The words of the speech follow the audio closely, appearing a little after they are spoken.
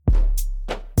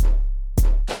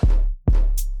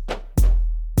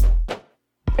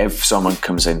if someone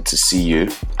comes in to see you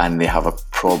and they have a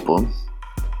problem,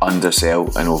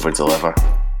 undersell and over-deliver.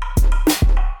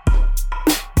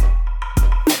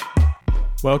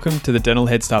 Welcome to the Dental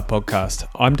Head Start podcast.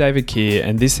 I'm David Keir,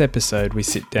 and this episode we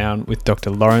sit down with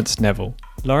Dr Lawrence Neville.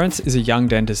 Lawrence is a young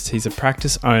dentist, he's a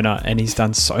practice owner, and he's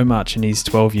done so much in his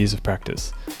 12 years of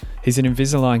practice. He's an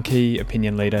Invisalign key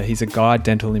opinion leader, he's a guide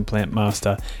dental implant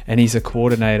master, and he's a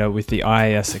coordinator with the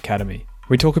IAS Academy.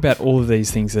 We talk about all of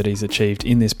these things that he's achieved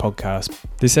in this podcast.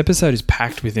 This episode is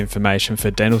packed with information for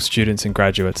dental students and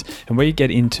graduates, and we get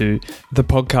into the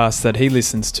podcasts that he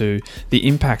listens to, the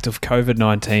impact of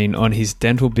COVID-19 on his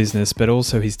dental business, but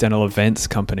also his dental events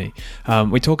company.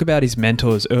 We talk about his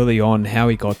mentors early on, how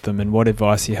he got them, and what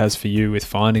advice he has for you with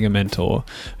finding a mentor.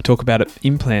 We talk about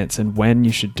implants and when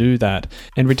you should do that.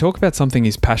 And we talk about something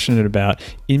he's passionate about,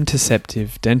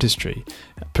 interceptive dentistry,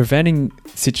 preventing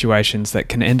situations that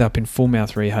can end up in full mouth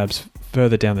rehabs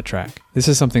further down the track. This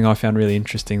is something I found really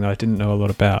interesting that I didn't know a lot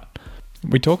about.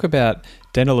 We talk about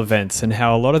dental events and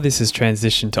how a lot of this has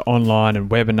transitioned to online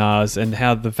and webinars, and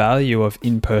how the value of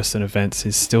in-person events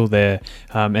is still there.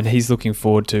 And he's looking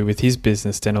forward to, with his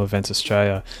business, Dental Events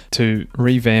Australia, to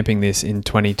revamping this in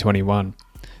 2021.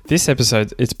 This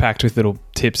episode, it's packed with little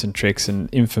tips and tricks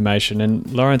and information, and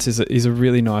Lawrence is a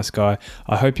really nice guy.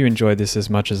 I hope you enjoyed this as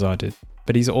much as I did.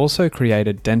 But he's also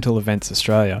created Dental Events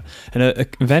Australia, an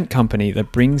event company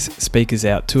that brings speakers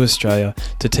out to Australia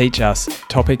to teach us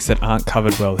topics that aren't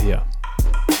covered well here.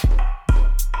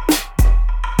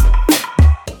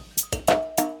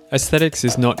 Aesthetics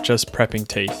is not just prepping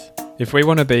teeth. If we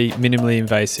want to be minimally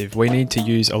invasive, we need to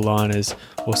use aligners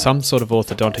or some sort of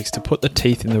orthodontics to put the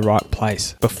teeth in the right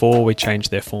place before we change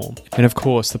their form. And of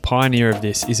course, the pioneer of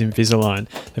this is Invisalign.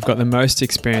 They've got the most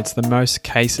experience, the most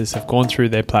cases have gone through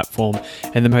their platform,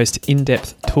 and the most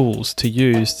in-depth tools to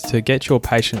use to get your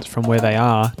patients from where they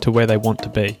are to where they want to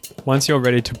be. Once you're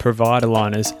ready to provide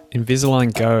aligners,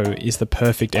 Invisalign Go is the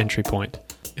perfect entry point.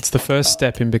 It's the first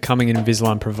step in becoming an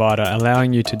Invisalign provider,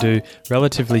 allowing you to do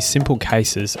relatively simple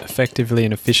cases effectively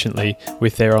and efficiently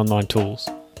with their online tools.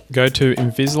 Go to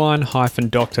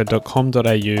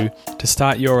invisalign-doctor.com.au to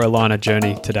start your aligner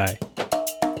journey today.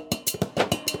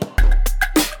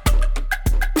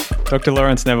 Dr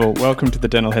Lawrence Neville, welcome to the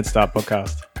Dental Head Start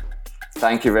podcast.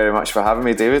 Thank you very much for having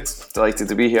me, David. Delighted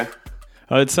to be here.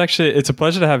 It's a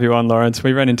pleasure to have you on, Lawrence.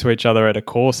 We ran into each other at a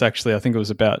course, actually. I think it was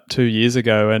about 2 years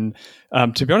ago. And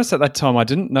to be honest, at that time, I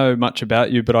didn't know much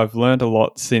about you, but I've learned a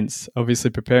lot since, obviously,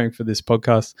 preparing for this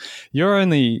podcast. You're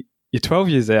 12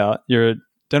 years out. You're a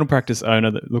dental practice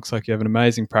owner that looks like you have an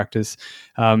amazing practice.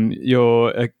 You're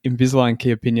an Invisalign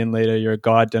key opinion leader. You're a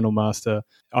guide dental master,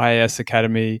 IAS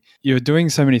Academy. You're doing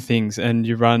so many things, and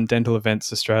you run Dental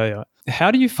Events Australia.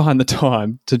 How do you find the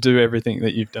time to do everything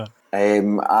that you've done?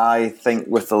 I think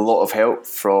with a lot of help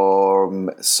from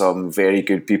some very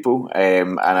good people,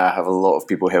 and I have a lot of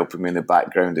people helping me in the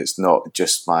background. It's not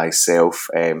just myself.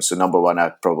 So number one, I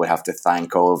probably have to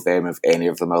thank all of them. If any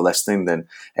of them are listening, then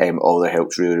all their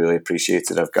help's really, really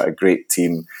appreciated. I've got a great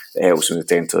team that helps me with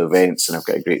dental events, and I've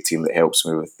got a great team that helps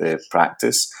me with the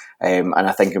practice. And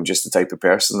I think I'm just the type of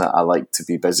person that I like to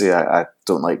be busy. I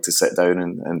don't like to sit down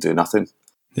and do nothing.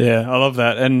 Yeah, I love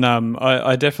that. And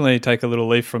I definitely take a little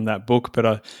leaf from that book,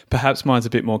 but perhaps mine's a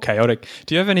bit more chaotic.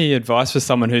 Do you have any advice for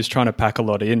someone who's trying to pack a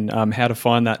lot in, how to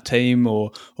find that team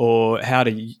or how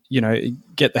to,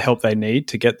 get the help they need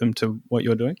to get them to what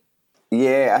you're doing?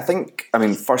 Yeah,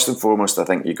 first and foremost, I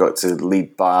think you got to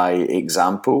lead by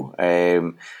example.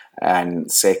 And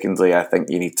secondly, I think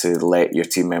you need to let your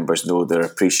team members know they're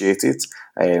appreciated.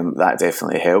 That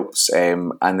definitely helps.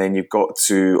 And then you've got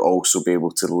to also be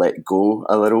able to let go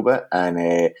a little bit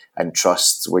and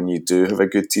trust when you do have a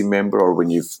good team member, or when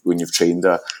you've trained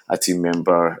a team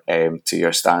member to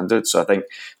your standards. So I think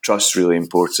trust is really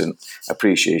important.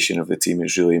 Appreciation of the team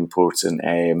is really important,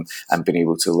 and being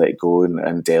able to let go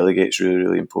and delegate is really,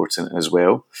 really important as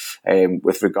well.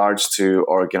 With regards to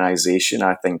organisation,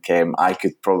 I think I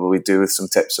could probably do with some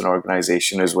tips on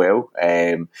organisation as well.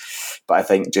 But I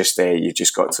think you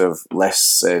just got to have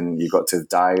lists, and you've got to have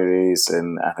diaries,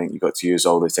 and I think you've got to use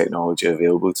all the technology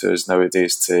available to us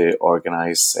nowadays to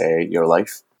organise your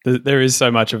life. There is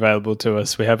so much available to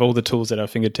us. We have all the tools at our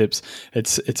fingertips.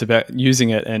 It's about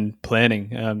using it and planning.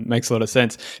 Makes a lot of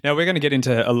sense. Now, we're going to get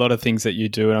into a lot of things that you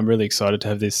do, and I'm really excited to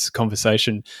have this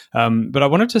conversation. But I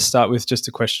wanted to start with just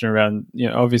a question around,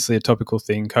 obviously a topical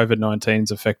thing. COVID-19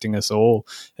 is affecting us all,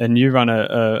 and you run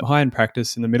a high-end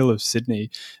practice in the middle of Sydney.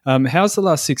 How's the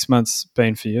last 6 months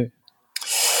been for you?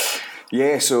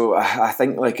 Yeah, so I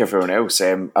think like everyone else,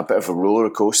 a bit of a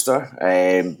roller coaster,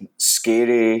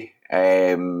 scary.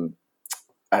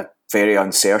 very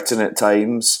uncertain at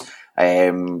times.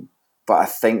 But I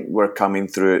think we're coming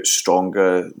through it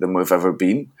stronger than we've ever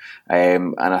been.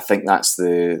 And I think that's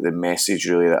the message,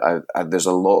 really, that there's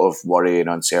a lot of worry and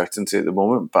uncertainty at the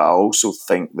moment, but I also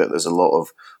think that there's a lot of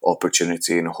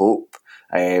opportunity and hope.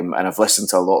 And I've listened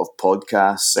to a lot of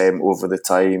podcasts over the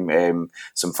time,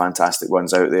 some fantastic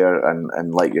ones out there,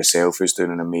 and like yourself, who's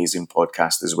doing an amazing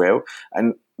podcast as well.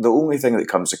 And the only thing that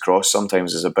comes across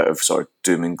sometimes is a bit of sort of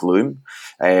doom and gloom.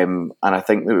 And I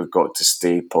think that we've got to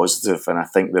stay positive, and I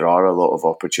think there are a lot of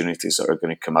opportunities that are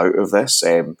going to come out of this.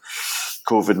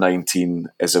 COVID-19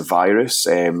 is a virus.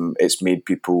 It's made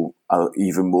people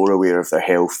even more aware of their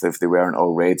health if they weren't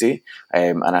already,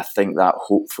 and I think that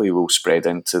hopefully will spread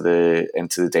into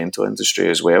the dental industry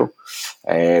as well.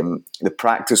 The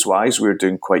practice-wise, we're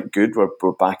doing quite good.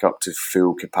 We're back up to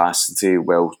full capacity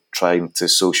while trying to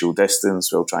social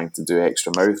distance, while trying to do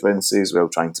extra mouth rinses, while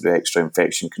trying to do extra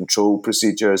infection control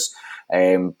procedures.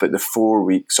 But the 4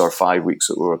 weeks or 5 weeks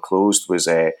that we were closed was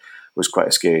quite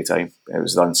a scary time. It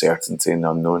was the uncertainty and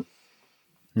the unknown.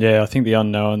 Yeah, I think the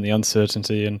unknown, the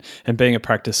uncertainty, and being a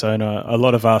practice owner, a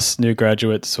lot of us new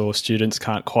graduates or students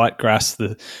can't quite grasp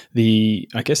the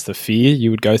I guess the fear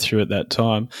you would go through at that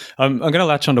time. I'm going to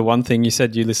latch onto one thing. You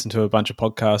said you listen to a bunch of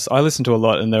podcasts. I listen to a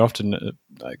lot, and they're often,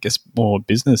 I guess, more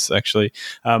business actually.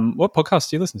 What podcasts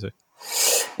do you listen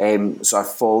to? So I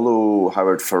follow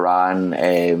Howard Farran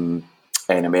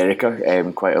in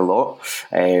America quite a lot.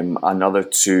 Another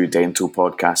two dental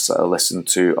podcasts that I listen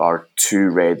to are Two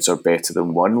Reds Are Better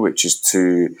Than One, which is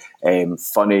two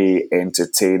funny,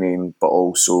 entertaining, but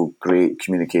also great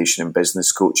communication and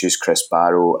business coaches, Chris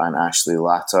Barrow and Ashley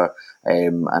Latter.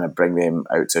 And I bring them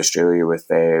out to Australia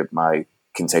with my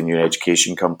continuing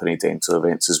education company, Dental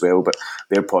Events, as well. But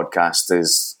their podcast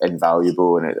is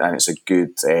invaluable, and it's a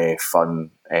good,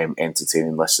 fun,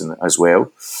 entertaining listen as well.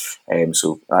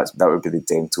 So that would be the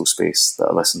dental space that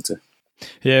I listen to.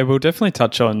 Yeah, we'll definitely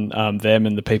touch on them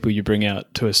and the people you bring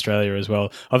out to Australia as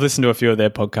well. I've listened to a few of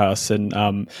their podcasts, and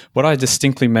what I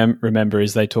distinctly remember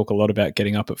is they talk a lot about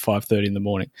getting up at 5:30 in the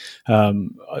morning,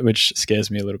 which scares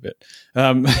me a little bit.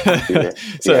 I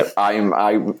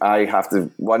have to.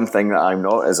 One thing that I'm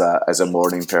not is a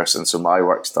morning person, so my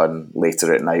work's done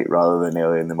later at night rather than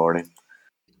early in the morning.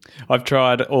 I've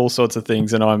tried all sorts of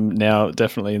things, and I'm now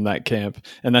definitely in that camp,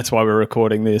 and that's why we're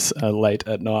recording this late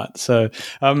at night. So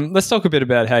let's talk a bit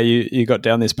about how you got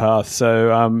down this path.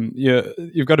 So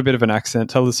you've got a bit of an accent.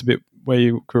 Tell us a bit where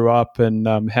you grew up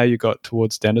and how you got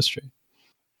towards dentistry.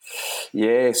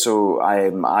 Yeah, so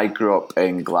I grew up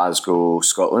in Glasgow,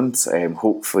 Scotland.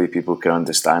 Hopefully people can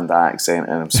understand that accent,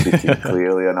 and I'm speaking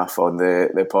clearly enough on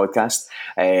the podcast.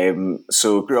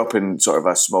 So grew up in sort of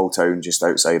a small town just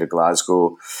outside of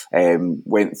Glasgow.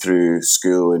 Went through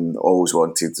school and always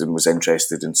wanted and was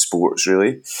interested in sports,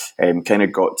 really. Kind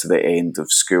of got to the end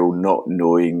of school not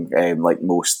knowing, like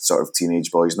most sort of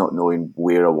teenage boys, not knowing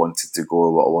where I wanted to go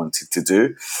or what I wanted to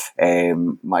do.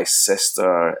 My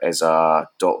sister is a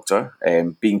doctor.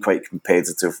 Being quite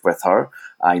competitive with her,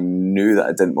 I knew that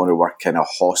I didn't want to work in a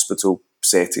hospital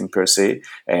setting per se,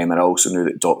 and I also knew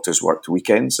that doctors worked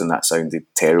weekends, and that sounded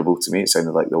terrible to me. It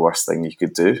sounded like the worst thing you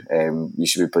could do. You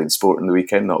should be playing sport on the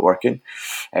weekend, not working.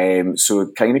 So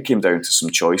it kind of came down to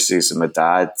some choices, and my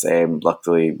dad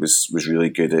luckily was really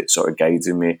good at sort of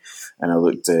guiding me, and I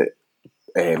looked at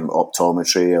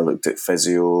optometry, I looked at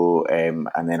physio, and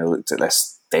then I looked at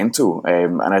this dental,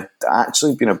 and I'd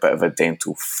actually been a bit of a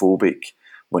dental phobic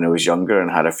when I was younger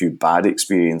and had a few bad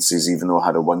experiences, even though I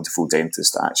had a wonderful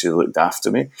dentist that actually looked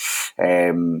after me.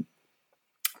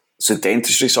 So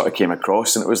dentistry sort of came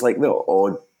across, and it was like the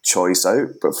odd choice out,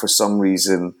 but for some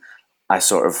reason I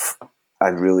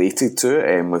related to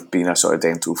it with being a sort of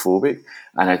dental phobic,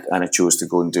 and I chose to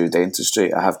go and do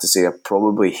dentistry. I have to say I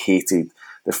probably hated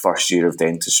the first year of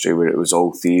dentistry, where it was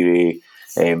all theory,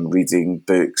 reading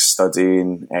books,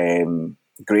 studying.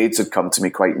 Grades had come to me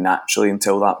quite naturally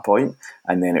until that point,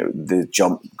 and then the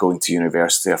jump going to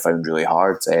university I found really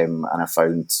hard, and I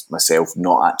found myself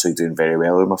not actually doing very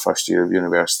well in my first year of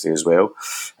university as well.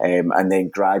 And then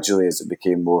gradually, as it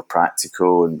became more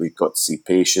practical and we got to see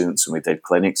patients and we did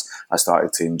clinics, I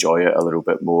started to enjoy it a little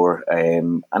bit more.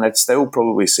 And I'd still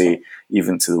probably say,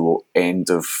 even to the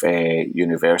end of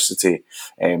university,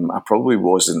 I probably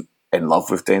wasn't in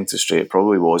love with dentistry. It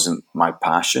probably wasn't my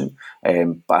passion,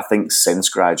 but I think since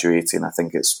graduating, I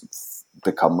think it's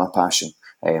become my passion.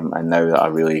 And now that I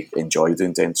really enjoy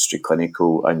doing dentistry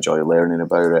clinical, I enjoy learning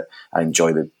about it, I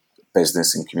enjoy the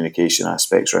business and communication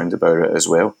aspects around about it as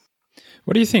well.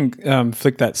 What do you think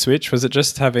flicked that switch? Was it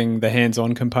just having the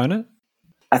hands-on component?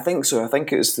 I think so. I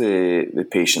think it's the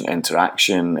patient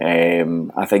interaction.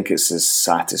 I think it's the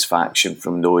satisfaction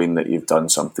from knowing that you've done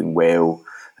something well,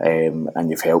 and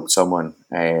you've helped someone.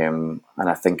 And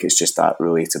I think it's just that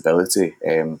relatability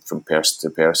from person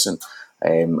to person.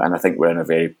 And I think we're in a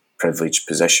very privileged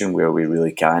position where we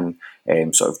really can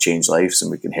sort of change lives, and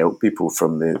we can help people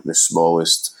from the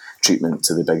smallest treatment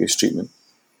to the biggest treatment.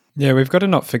 Yeah, we've got to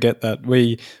not forget that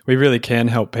we really can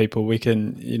help people. We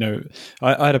can,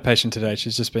 I had a patient today.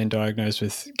 She's just been diagnosed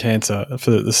with cancer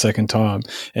for the second time,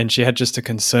 and she had just a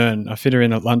concern. I fit her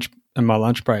in my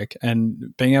lunch break,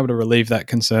 and being able to relieve that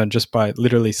concern just by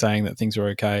literally saying that things were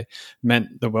okay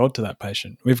meant the world to that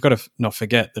patient. We've got to not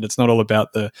forget that it's not all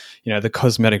about the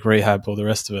cosmetic rehab or the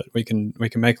rest of it. We can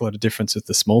make a lot of difference with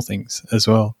the small things as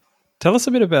well. Tell us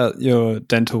a bit about your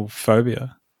dental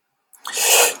phobia.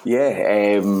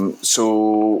 Yeah,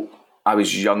 so I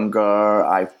was younger.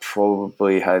 I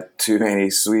probably had too many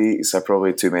sweets. I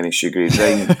probably had too many sugary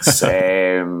drinks.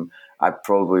 I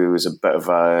probably was a bit of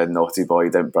a naughty boy.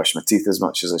 Didn't brush my teeth as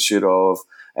much as I should have.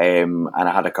 And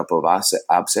I had a couple of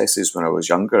abscesses when I was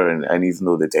younger. And even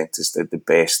though the dentist did the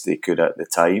best they could at the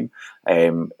time,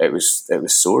 it was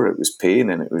sore. It was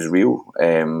pain, and it was real.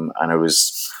 And I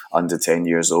was under 10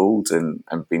 years old, and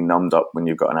being numbed up when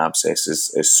you've got an abscess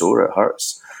is sore. It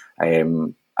hurts.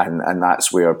 And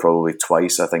that's where probably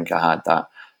twice I think I had that.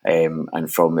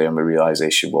 And from there, my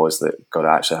realisation was that, God,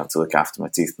 I actually have to look after my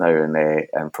teeth now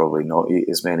and probably not eat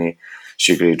as many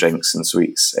sugary drinks and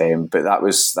sweets. But that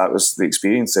was the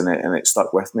experience, and it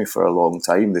stuck with me for a long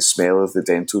time. The smell of the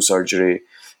dental surgery,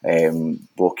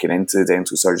 walking into the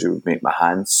dental surgery would make my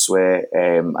hands sweat,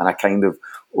 and I kind of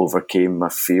overcame my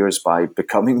fears by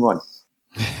becoming one.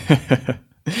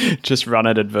 Just run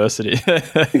at adversity.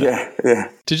 Yeah.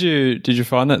 Did you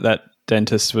find that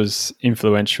dentist was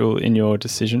influential in your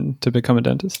decision to become a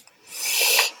dentist?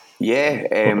 Yeah.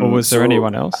 Or was there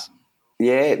anyone else?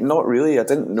 Yeah, not really. I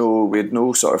didn't know. We had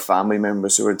no sort of family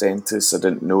members who were dentists. I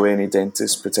didn't know any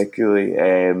dentists particularly.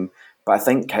 But I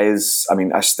think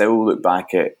I still look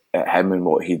back at him and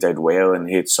what he did well, and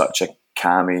he had such a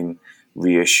calming,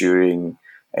 reassuring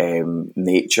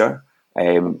nature.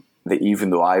 That even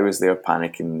though I was there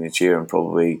panicking in the chair and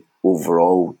probably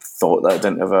overall thought that I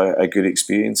didn't have a good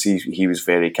experience, he was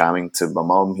very calming to my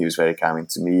mum, he was very calming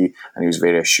to me, and he was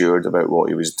very assured about what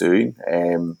he was doing.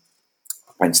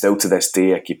 And still to this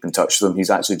day, I keep in touch with him. He's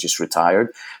actually just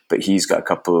retired, but he's got a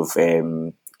couple of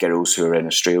girls who are in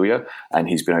Australia, and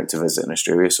he's been out to visit in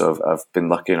Australia. So I've been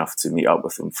lucky enough to meet up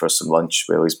with him for some lunch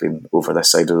while he's been over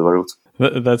this side of the world.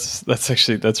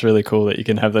 That's really cool that you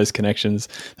can have those connections.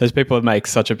 Those people make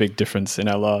such a big difference in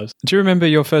our lives. Do you remember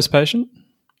your first patient?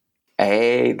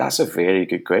 That's a very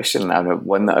good question, and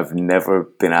one that I've never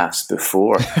been asked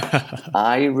before.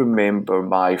 I remember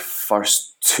my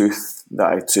first tooth that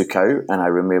I took out, and I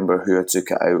remember who I took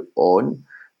it out on.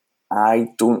 I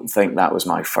don't think that was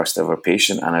my first ever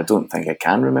patient, and I don't think I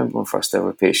can remember my first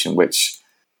ever patient, which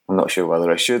I'm not sure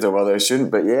whether I should or whether I shouldn't.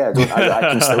 But yeah, I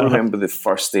can still remember the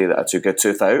first day that I took a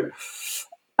tooth out,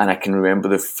 and I can remember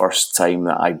the first time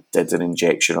that I did an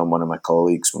injection on one of my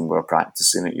colleagues when we were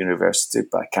practicing at university,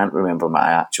 but I can't remember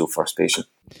my actual first patient.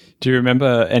 Do you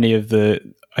remember any of the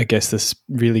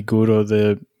really good or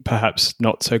the perhaps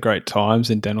not so great times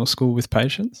in dental school with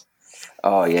patients?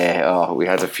 Oh yeah, we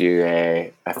had a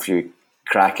few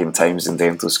cracking times in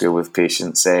dental school with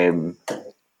patients. We've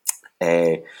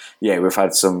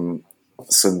had some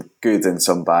good and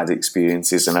some bad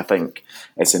experiences, and I think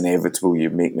it's inevitable you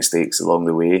make mistakes along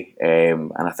the way,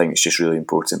 and I think it's just really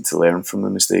important to learn from the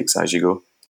mistakes as you go.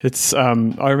 It's I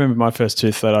remember my first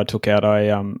tooth that I took out.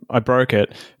 I broke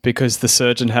it because the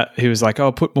surgeon he was like,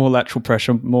 "Oh, put more lateral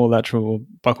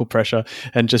buccal pressure,"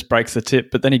 and just breaks the tip.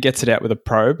 But then he gets it out with a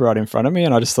probe right in front of me,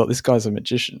 and I just thought, this guy's a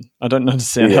magician. I don't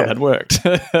understand how that worked.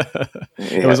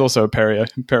 It was also a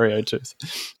perio tooth.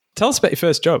 Tell us about your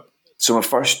first job. So my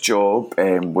first job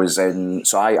was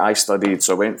I studied,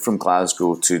 so I went from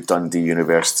Glasgow to Dundee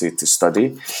University to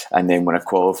study, and then when I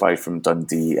qualified from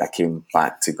Dundee, I came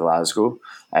back to Glasgow,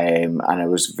 and I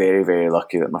was very, very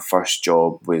lucky that my first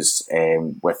job was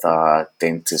with a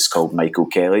dentist called Michael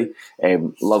Kelly.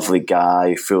 Lovely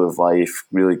guy, full of life,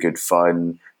 really good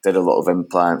fun, did a lot of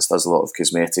implants, does a lot of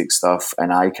cosmetic stuff,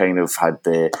 and I kind of had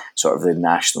the sort of the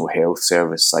National Health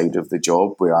Service side of the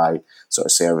job where I sort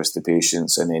of serviced the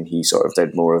patients, and then he sort of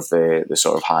did more of the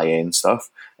sort of high-end stuff.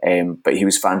 But he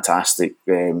was fantastic.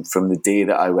 From the day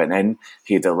that I went in,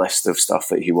 he had a list of stuff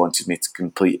that he wanted me to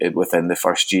complete within the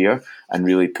first year, and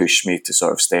really pushed me to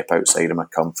sort of step outside of my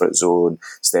comfort zone,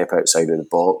 step outside of the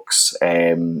box,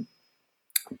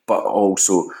 but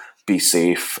also be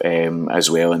safe as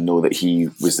well, and know that he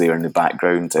was there in the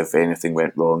background if anything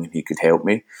went wrong and he could help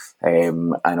me,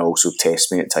 and also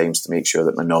test me at times to make sure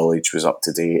that my knowledge was up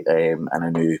to date, and I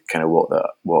knew kind of what I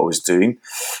was doing.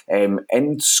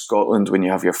 In Scotland, when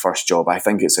you have your first job, I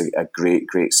think it's a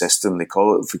great system. They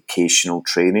call it vocational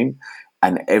training,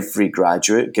 and every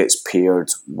graduate gets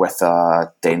paired with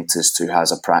a dentist who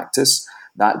has a practice.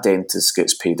 That dentist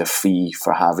gets paid a fee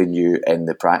for having you in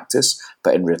the practice,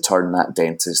 but in return, that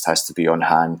dentist has to be on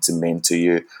hand to mentor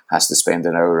you, has to spend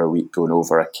an hour a week going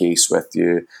over a case with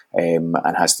you, and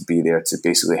has to be there to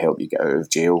basically help you get out of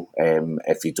jail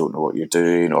if you don't know what you're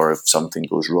doing or if something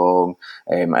goes wrong.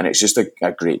 And it's just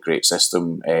a great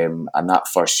system. And that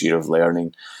first year of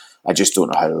learning, I just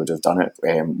don't know how I would have done it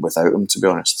without him, to be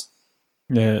honest.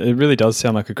 Yeah, it really does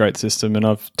sound like a great system, and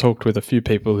I've talked with a few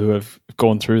people who have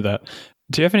gone through that.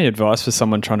 Do you have any advice for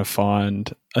someone trying to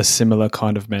find a similar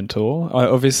kind of mentor?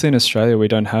 Obviously, in Australia, we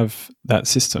don't have that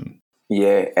system.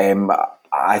 Yeah,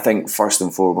 I think first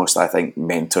and foremost, I think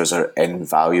mentors are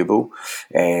invaluable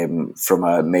from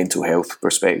a mental health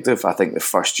perspective. I think the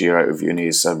first year out of uni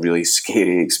is a really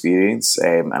scary experience,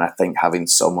 and I think having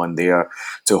someone there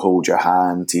to hold your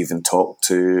hand, to even talk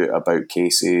to about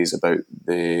cases, about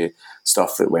the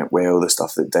stuff that went well, the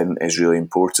stuff that didn't, is really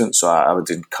important. So I would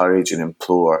encourage and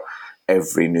implore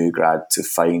every new grad to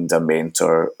find a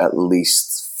mentor at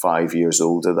least 5 years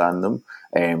older than them,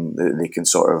 that they can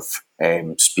sort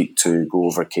of speak to, go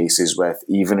over cases with,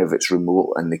 even if it's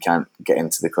remote and they can't get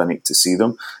into the clinic to see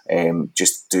them.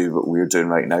 Just do what we're doing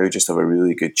right now, just have a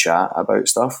really good chat about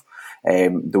stuff.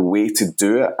 The way to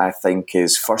do it, I think,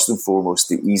 is first and foremost,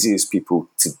 the easiest people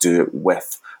to do it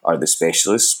with are the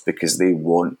specialists, because they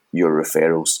want your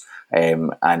referrals.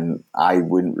 And I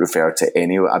wouldn't refer to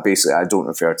anyone. I don't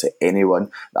refer to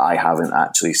anyone that I haven't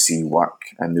actually seen work.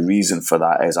 And the reason for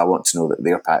that is I want to know that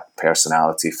their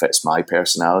personality fits my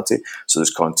personality. So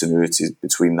there's continuity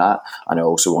between that. And I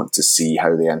also want to see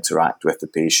how they interact with the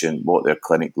patient, what their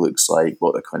clinic looks like,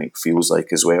 what their clinic feels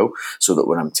like as well. So that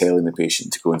when I'm telling the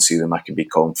patient to go and see them, I can be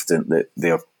confident that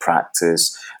their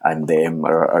practice and them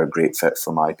are a great fit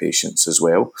for my patients as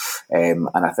well. And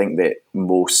I think that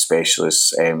most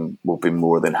specialists will be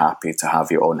more than happy to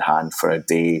have you on hand for a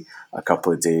day, a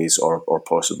couple of days, or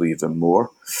possibly even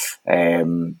more.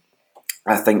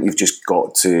 I think you've just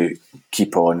got to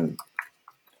keep on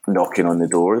knocking on the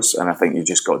doors, and I think you've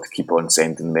just got to keep on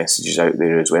sending messages out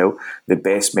there as well. The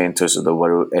best mentors in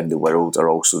the world are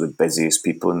also the busiest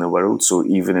people in the world. So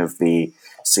even if they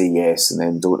say yes and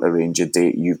then don't arrange a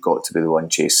date, you've got to be the one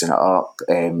chasing it up.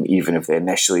 Even if they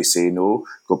initially say no,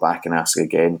 go back and ask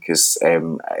again, because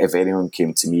if anyone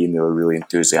came to me and they were really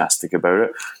enthusiastic about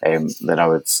it, then I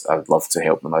would love to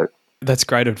help them out. That's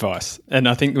great advice. And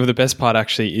I think the best part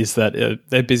actually is that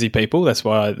they're busy people. That's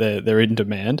why they're in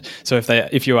demand. So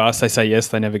if you ask, they say yes,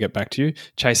 they never get back to you,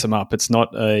 chase them up. It's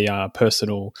not a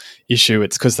personal issue.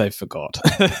 It's because they forgot.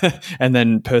 And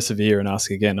then persevere and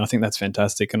ask again. I think that's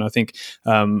fantastic. And I think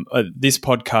this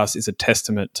podcast is a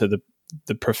testament to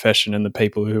the profession and the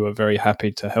people who are very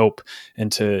happy to help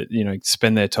and to,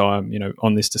 spend their time,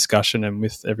 on this discussion and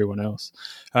with everyone else.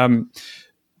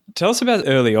 Tell us about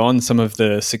early on some of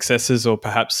the successes or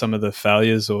perhaps some of the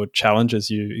failures or challenges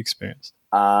you experienced.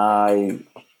 I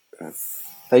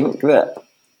think that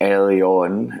early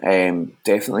on,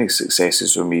 definitely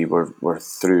successes for me were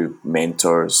through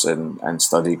mentors and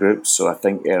study groups. So I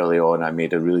think early on I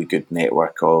made a really good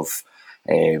network of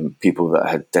people that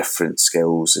had different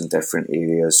skills in different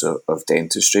areas of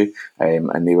dentistry,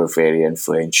 and they were very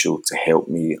influential to help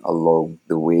me along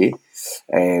the way.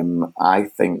 I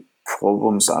think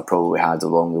problems that I probably had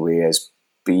along the way is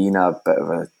being a bit of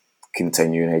a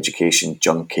continuing education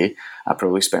junkie. I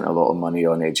probably spent a lot of money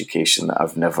on education that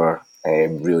I've never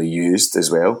really used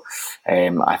as well.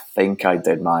 I think I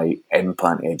did my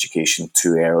implant education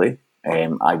too early.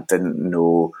 I didn't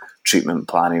know treatment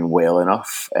planning well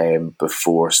enough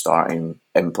before starting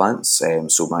implants.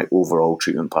 So my overall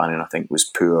treatment planning, I think, was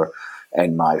poor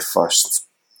in my first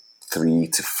 3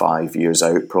 to 5 years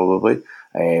out, probably.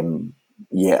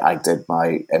 I did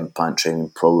my implant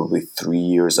training probably 3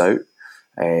 years out.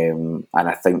 And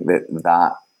I think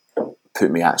that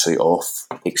put me actually off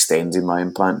extending my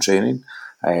implant training.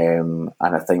 And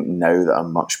I think now that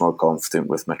I'm much more confident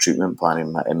with my treatment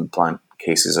planning, my implant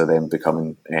cases are then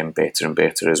becoming better and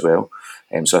better as well.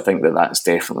 So I think that that's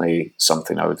definitely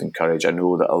something I would encourage. I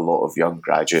know that a lot of young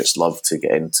graduates love to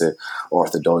get into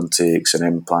orthodontics and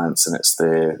implants, and it's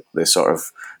the sort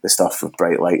of the stuff with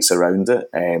bright lights around it.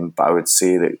 But I would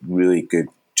say that really good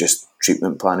just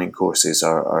treatment planning courses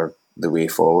are the way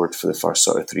forward for the first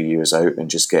sort of 3 years out,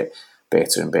 and just get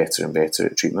better and better and better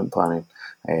at treatment planning.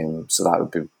 So that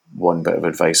would be one bit of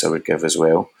advice I would give as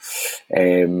well.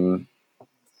 I'm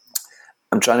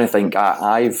trying to think.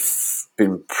 I've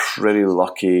been pretty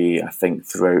lucky, I think,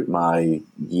 throughout my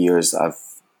years that I've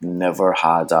never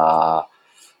had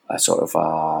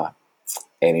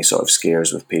any sort of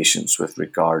scares with patients with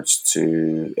regards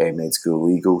to medical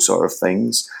legal sort of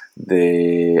things.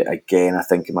 Again, I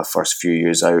think in my first few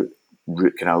years out,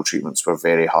 root canal treatments were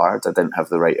very hard. I didn't have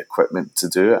the right equipment to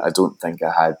do it. I don't think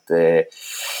I had the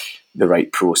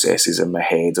right processes in my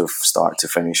head of start to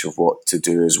finish of what to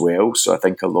do as well. So I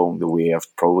think along the way,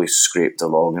 I've probably scraped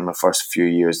along in my first few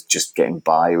years, just getting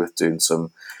by with doing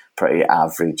some pretty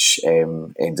average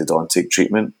endodontic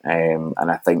treatment. And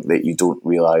I think that you don't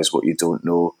realise what you don't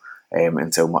know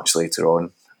until much later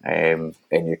on in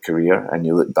your career. And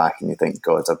you look back and you think,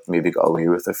 God, I've maybe got away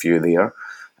with a few there.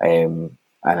 And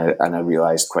I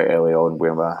realised quite early on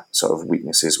where my sort of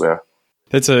weaknesses were.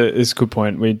 It's a good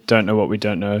point. We don't know what we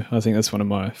don't know. I think that's one of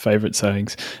my favourite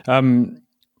sayings.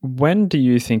 When do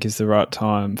you think is the right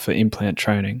time for implant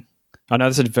training? I know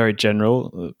this is a very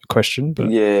general question, but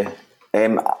yeah,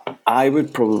 I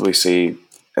would probably say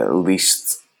at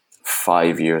least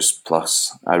 5 years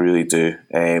plus. I really do,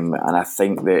 and I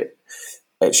think that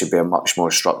it should be a much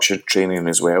more structured training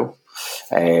as well.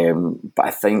 But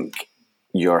I think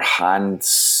your hand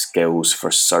skills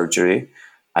for surgery,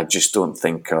 I just don't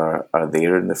think are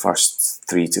there in the first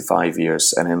 3 to 5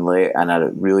 years. And I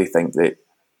really think that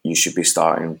you should be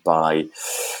starting by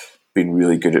being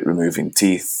really good at removing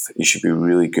teeth. You should be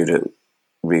really good at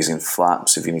raising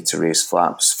flaps if you need to raise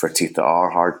flaps for teeth that are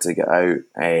hard to get out.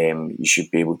 You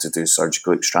should be able to do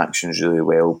surgical extractions really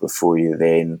well before you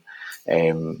then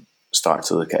start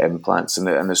to look at implants. And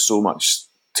there's so much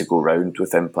to go round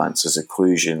with implants. There's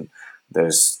occlusion,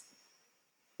 there's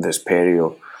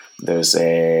perio, there's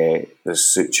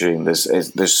suturing,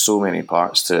 there's so many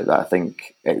parts to it that I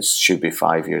think it should be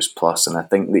 5 years plus. And I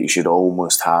think that you should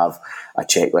almost have a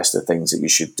checklist of things that you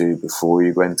should do before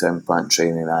you go into implant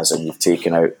training, as in you've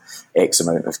taken out X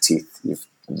amount of teeth, you've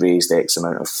raised X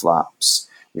amount of flaps,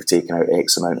 you've taken out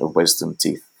X amount of wisdom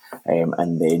teeth,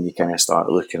 and then you kind of start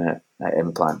looking at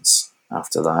implants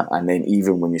after that. And then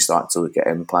even when you start to look at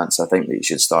implants, I think that you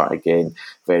should start again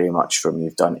very much from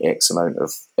you've done X amount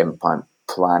of implant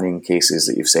planning cases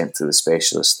that you've sent to the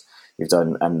specialist. You've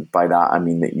done, and by that I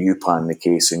mean that you plan the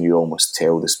case and you almost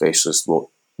tell the specialist what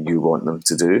you want them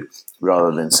to do, rather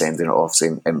than sending it off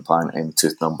saying implant in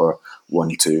tooth number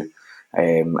 1, 2.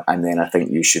 And then I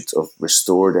think you should have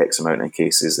restored X amount of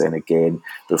cases then again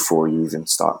before you even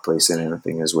start placing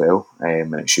anything as well.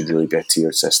 And it should really be a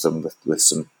tiered system with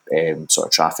some sort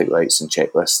of traffic lights and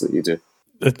checklists that you do.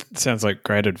 It sounds like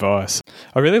great advice.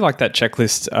 I really like that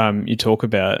checklist you talk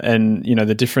about, and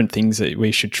the different things that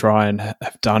we should try and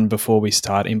have done before we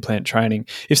start implant training.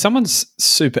 If someone's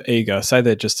super eager, say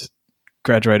they're just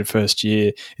graduated first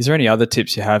year, is there any other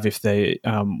tips you have if they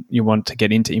you want to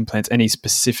get into implants? Any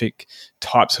specific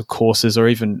types of courses or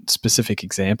even specific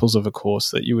examples of a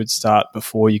course that you would start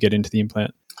before you get into the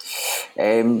implant?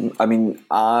 I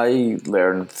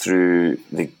learned through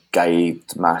the Guide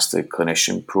Master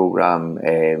Clinician program,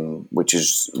 which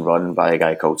is run by a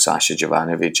guy called Sasha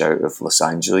Jovanovic out of Los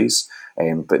Angeles.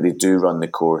 But they do run the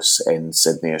course in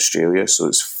Sydney, Australia. So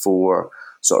it's 4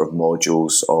 sort of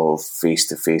modules of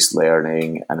face-to-face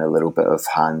learning and a little bit of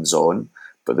hands-on.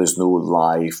 But there's no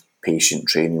live patient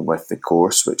training with the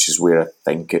course, which is where I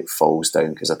think it falls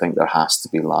down, because I think there has to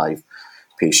be live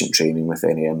patient training with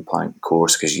any implant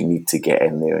course, because you need to get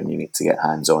in there and you need to get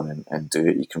hands-on and do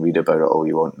it. You can read about it all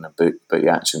you want in a book, but you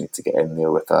actually need to get in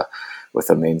there with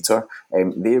a mentor.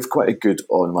 They have quite a good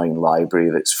online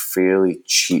library that's fairly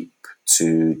cheap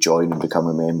to join and become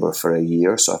a member for a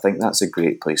year. So I think that's a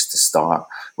great place to start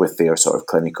with their sort of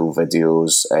clinical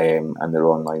videos and their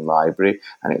online library.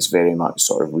 And it's very much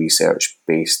sort of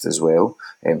research-based as well.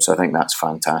 So I think that's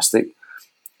fantastic.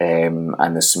 And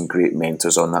there's some great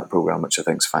mentors on that program, which I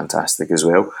think is fantastic as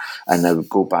well. And I would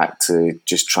go back to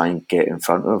just try and get in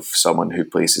front of someone who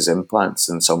places implants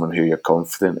and someone who you're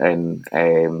confident in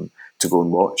to go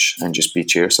and watch and just be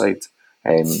chairside.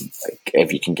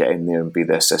 If you can get in there and be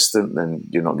the assistant, then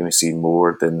you're not going to see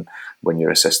more than when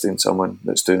you're assisting someone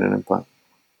that's doing an implant.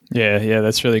 Yeah,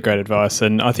 that's really great advice.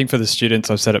 And I think for the students,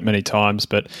 I've said it many times,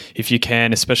 but if you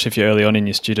can, especially if you're early on in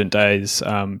your student days,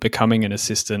 becoming an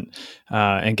assistant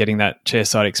and getting that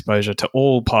chairside exposure to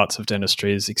all parts of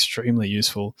dentistry is extremely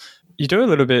useful. You do a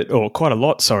little bit, or quite a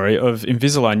lot, of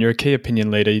Invisalign. You're a key opinion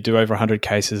leader. You do over 100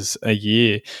 cases a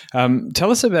year.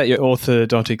 Tell us about your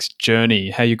orthodontics journey,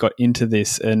 how you got into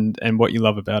this and what you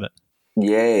love about it.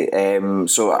 Yeah,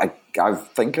 so I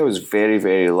think I was very,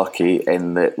 very lucky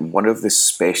in that one of the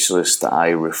specialists that I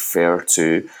refer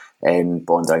to in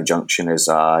Bondi Junction is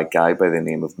a guy by the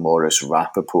name of Maurice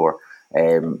Rappaport.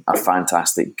 A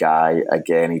fantastic guy.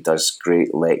 Again, he does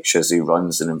great lectures. He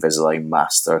runs an Invisalign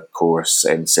Master course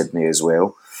in Sydney as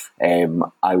well.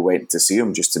 I went to see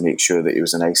him just to make sure that he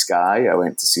was a nice guy. I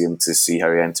went to see him to see how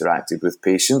he interacted with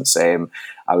patients.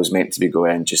 I was meant to be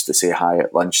going just to say hi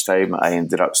at lunchtime. I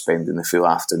ended up spending the full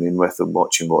afternoon with him,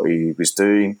 watching what he was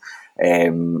doing.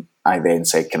 I then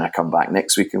said, can I come back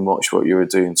next week and watch what you were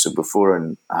doing? So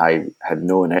before I had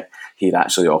known it, he'd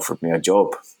actually offered me a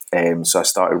job. So I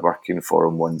started working for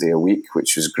him one day a week,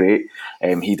 which was great.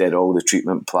 He did all the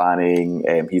treatment planning.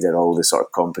 He did all the sort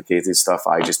of complicated stuff.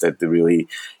 I just did the really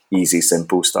easy,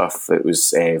 simple stuff that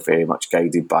was very much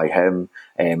guided by him.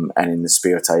 And in the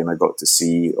spare time, I got to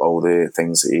see all the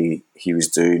things that he was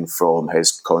doing, from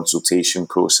his consultation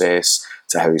process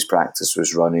to how his practice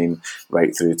was running,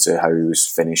 right through to how he was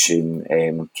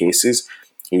finishing cases.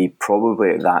 He probably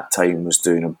at that time was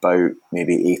doing about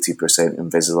maybe 80%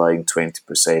 Invisalign,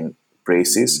 20%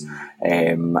 braces.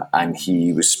 And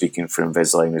he was speaking for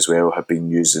Invisalign as well, had been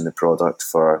using the product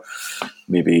for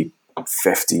maybe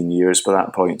 15 years by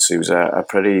that point. So he was a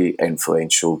pretty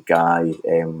influential guy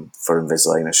for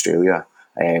Invisalign Australia.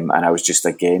 And I was just,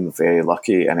 again, very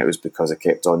lucky. And it was because I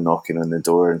kept on knocking on the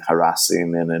door and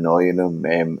harassing and annoying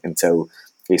him until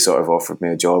he sort of offered me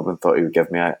a job and thought he would give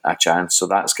me a chance. So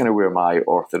that's kind of where my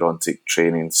orthodontic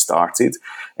training started.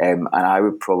 And I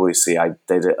would probably say I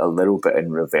did it a little bit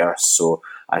in reverse. So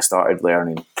I started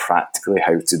learning practically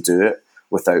how to do it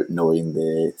without knowing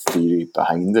the theory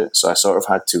behind it. So I sort of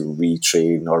had to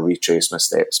retrain or retrace my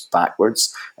steps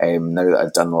backwards. Now that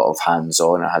I'd done a lot of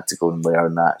hands-on, I had to go and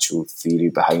learn the actual theory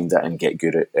behind it and get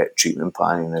good at treatment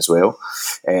planning as well.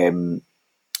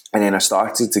 And then I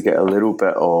started to get a little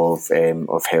bit of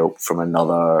help from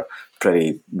another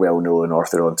pretty well-known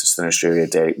orthodontist in Australia,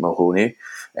 Derek Mahoney.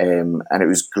 And it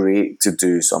was great to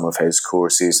do some of his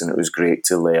courses, and it was great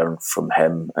to learn from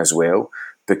him as well,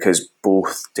 because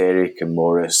both Derek and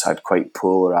Maurice had quite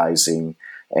polarising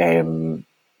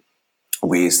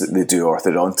ways that they do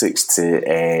orthodontics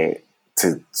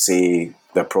to say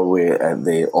they're probably at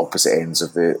the opposite ends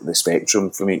of the spectrum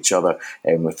from each other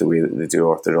with the way that they do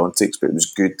orthodontics. But it was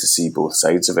good to see both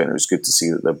sides of it. And it was good to see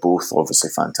that they're both obviously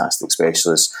fantastic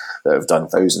specialists that have done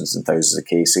thousands and thousands of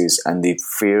cases, and they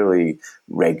fairly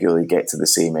regularly get to the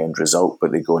same end result,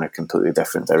 but they go in a completely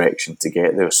different direction to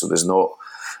get there. So there's not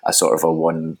a sort of a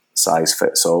one size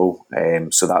fits all.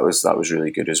 So that was really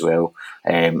good as well.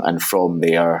 And from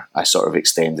there, I sort of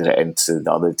extended it into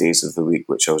the other days of the week,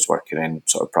 which I was working in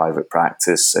sort of private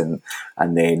practice. And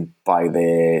then by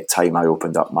the time I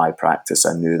opened up my practice,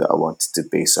 I knew that I wanted to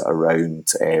base it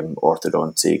around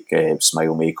orthodontic,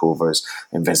 smile makeovers,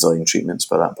 Invisalign treatments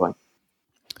by that point.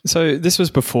 So this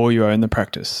was before you owned the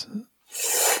practice?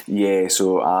 Yeah,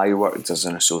 so I worked as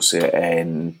an associate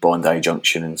in Bondi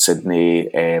Junction in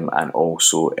Sydney and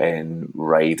also in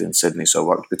Ryde in Sydney. So I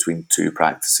worked between two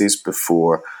practices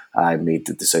before I made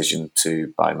the decision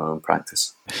to buy my own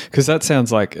practice. Because that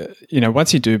sounds like,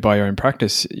 once you do buy your own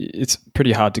practice, it's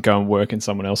pretty hard to go and work in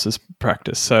someone else's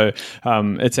practice. So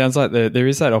it sounds like there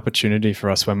is that opportunity for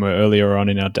us when we're earlier on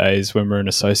in our days, when we're an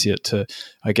associate, to,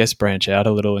 I guess, branch out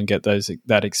a little and get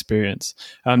that experience.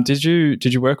 Did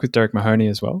you work with Derek Mahoney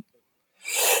as well?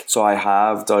 So I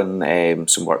have done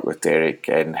some work with Derek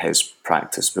in his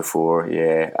practice before,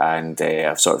 yeah, and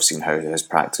I've sort of seen how his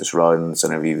practice runs,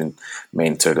 and I've even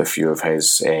mentored a few of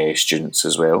his students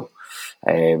as well.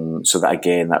 So that,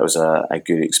 again, that was a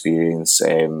good experience.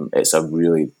 It's a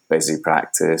really busy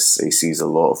practice. He sees a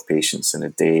lot of patients in a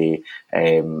day.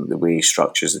 The way he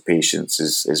structures the patients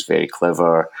is very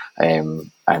clever,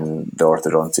 and the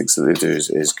orthodontics that they do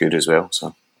is good as well.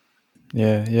 So.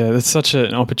 Yeah, that's such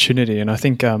an opportunity. And I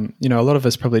think, a lot of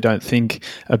us probably don't think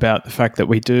about the fact that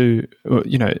we do,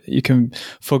 you can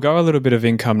forego a little bit of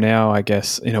income now, I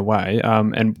guess, in a way,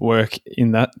 and work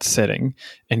in that setting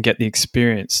and get the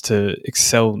experience to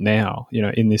excel now,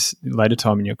 in this later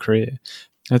time in your career.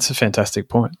 That's a fantastic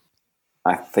point.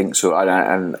 I think so,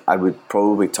 and I would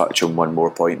probably touch on one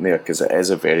more point there, because it is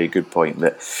a very good point,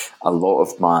 that a lot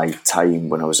of my time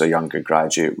when I was a younger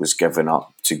graduate was given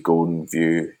up to go and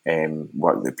view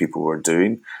work that people were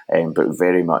doing, but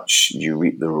very much you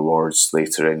reap the rewards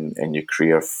later in your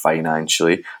career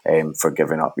financially for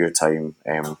giving up your time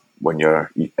when you're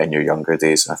in your younger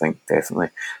days, I think, definitely.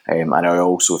 And I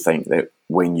also think that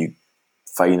when you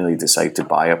finally decide to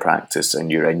buy a practice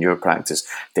and you're in your practice,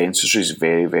 dentistry is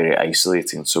very, very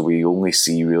isolating. So we only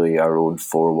see really our own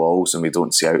four walls and we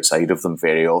don't see outside of them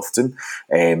very often.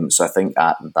 So I think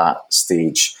at that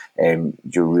stage,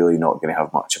 you're really not going to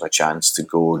have much of a chance to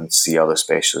go and see other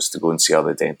specialists, to go and see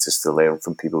other dentists, to learn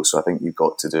from people. So I think you've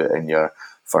got to do it in your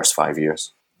first 5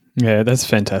 years. Yeah, that's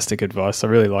fantastic advice. I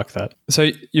really like that.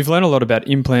 So you've learned a lot about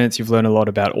implants, you've learned a lot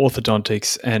about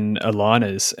orthodontics and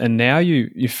aligners, and now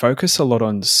you focus a lot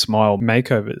on smile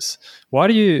makeovers.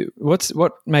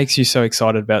 What makes you so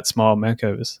excited about smile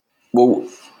makeovers? Well,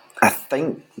 I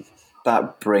think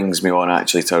that brings me on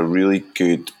actually to a really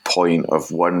good point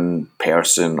of one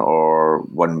person or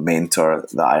one mentor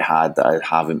that I had that I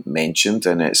haven't mentioned,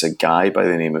 and it's a guy by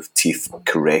the name of Teef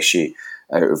Qureshi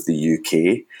out of the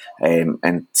UK.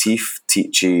 And Teef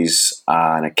teaches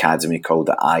an academy called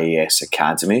the IAS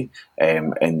Academy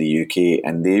in the UK,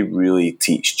 and they really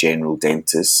teach general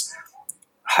dentists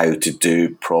how to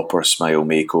do proper smile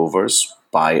makeovers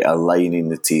by aligning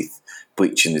the teeth,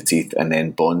 bleaching the teeth, and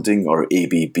then bonding, or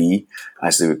ABB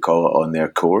as they would call it on their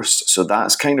course. So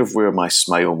that's kind of where my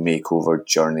smile makeover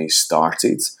journey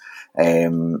started.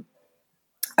 And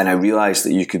I realised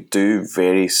that you could do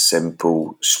very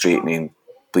simple straightening,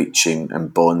 bleaching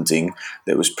and bonding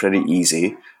that was pretty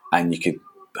easy, and you could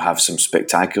have some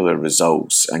spectacular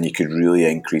results, and you could really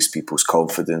increase people's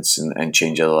confidence and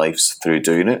change their lives through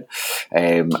doing it.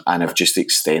 And I've just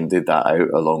extended that out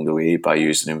along the way by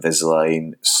using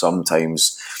Invisalign,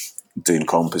 sometimes doing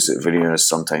composite veneers,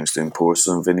 sometimes doing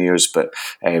porcelain veneers, but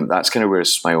that's kind of where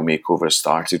Smile Makeover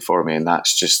started for me, and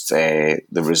that's just the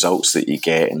results that you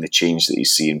get and the change that you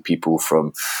see in people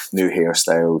from new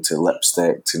hairstyle to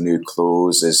lipstick to new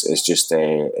clothes is just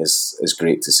is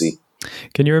great to see.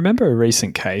 Can you remember a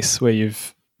recent case where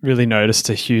you've really noticed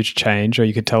a huge change, or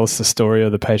you could tell us the story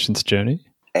of the patient's journey?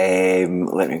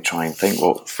 Let me try and think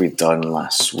what we've done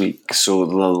last week. So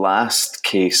the last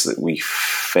case that we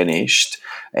finished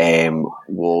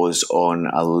was on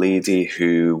a lady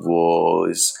who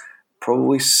was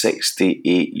probably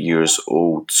 68 years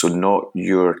old, so not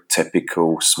your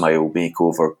typical smile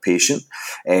makeover patient,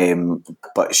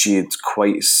 but she had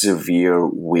quite severe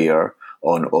wear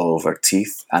on all of her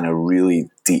teeth and a really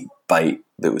deep bite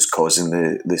that was causing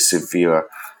the severe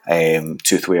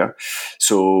tooth wear.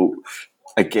 So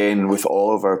again, with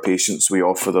all of our patients, we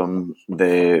offer them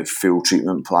the full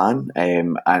treatment plan.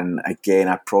 And again,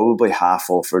 I probably half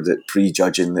offered it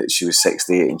prejudging that she was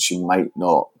 68 and she might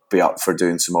not be up for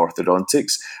doing some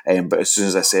orthodontics. But as soon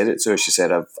as I said it to her, she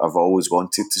said, I've always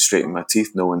wanted to straighten my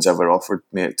teeth. No one's ever offered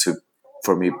me it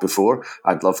for me before.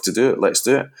 I'd love to do it. Let's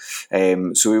do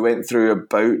it. So we went through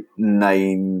about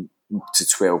 9 to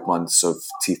 12 months of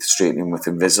teeth straightening with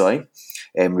Invisalign,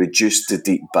 reduced the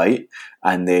deep bite,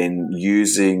 and then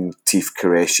using Teef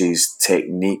Qureshi's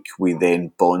technique, we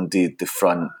then bonded the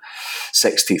front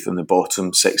 6 teeth on the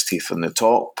bottom, 6 teeth on the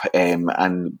top,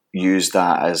 and used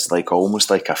that as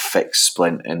almost like a fixed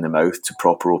splint in the mouth to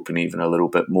proper open even a little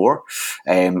bit more.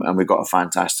 And we got a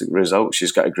fantastic result.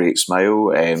 She's got a great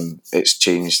smile.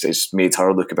 It's made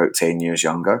her look about 10 years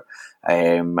younger.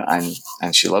 And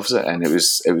she loves it, and it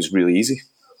was really easy.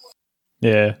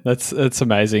 Yeah, that's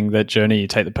amazing, that journey you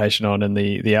take the patient on and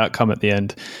the outcome at the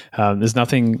end. There's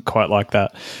nothing quite like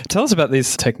that. Tell us about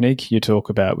this technique you talk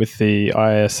about with the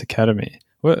IAS Academy.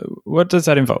 What does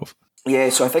that involve? Yeah,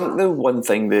 so I think the one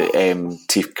thing that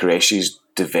Teef Qureshi's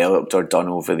developed or done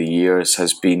over the years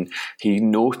has been, he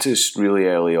noticed really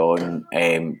early on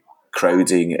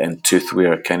crowding and tooth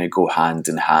wear kind of go hand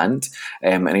in hand.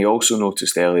 And he also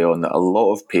noticed early on that a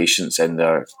lot of patients in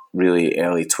their really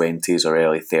early 20s or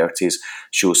early 30s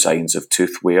show signs of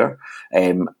tooth wear.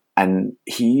 And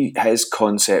his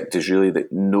concept is really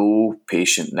that no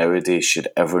patient nowadays should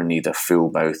ever need a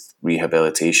full mouth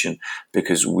rehabilitation,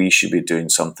 because we should be doing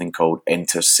something called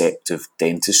interceptive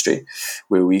dentistry,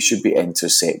 where we should be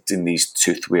intercepting these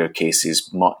tooth wear cases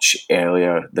much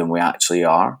earlier than we actually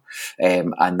are.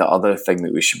 And the other thing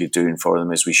that we should be doing for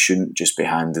them is we shouldn't just be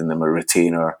handing them a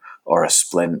retainer or a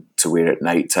splint to wear at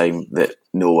night time that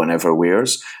no one ever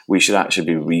wears. We should actually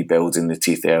be rebuilding the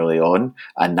teeth early on,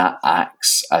 and that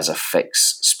acts as a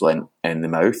fixed splint in the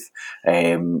mouth.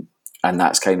 And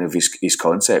that's kind of his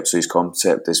concept. So his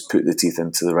concept is put the teeth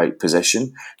into the right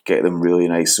position, get them really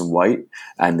nice and white,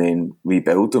 and then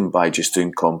rebuild them by just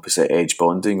doing composite edge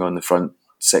bonding on the front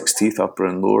 6 teeth, upper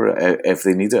and lower, if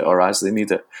they need it or as they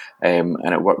need it. And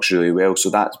it works really well. So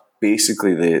that's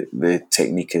basically the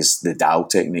technique is the Dow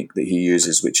technique that he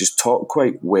uses, which is taught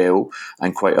quite well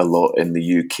and quite a lot in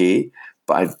the UK,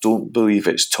 but I don't believe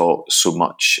it's taught so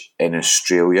much in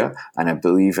Australia. And I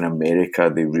believe in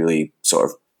America, they really sort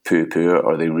of poo-poo it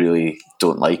or they really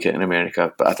don't like it in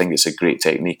America. But I think it's a great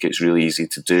technique. It's really easy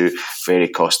to do, very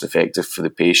cost-effective for the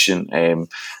patient,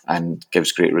 and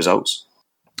gives great results.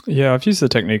 Yeah, I've used the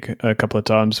technique a couple of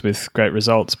times with great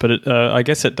results, but I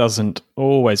guess it doesn't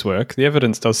always work. The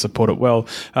evidence does support it well.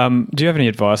 Do you have any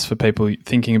advice for people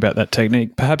thinking about that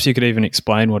technique? Perhaps you could even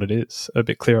explain what it is a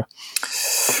bit clearer.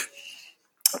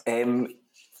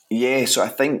 Yeah, so I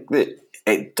think that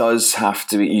it does have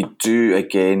to be, you do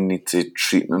again need to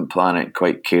treatment plan it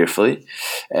quite carefully.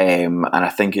 And I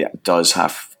think it does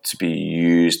have to be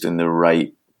used in the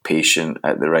right patient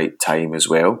at the right time as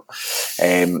well.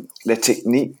 The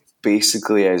technique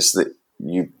basically is that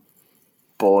you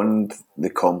bond the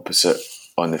composite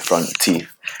on the front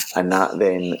teeth, and that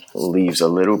then leaves a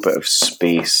little bit of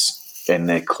space in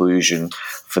the occlusion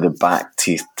for the back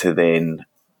teeth to then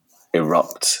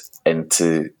erupt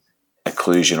into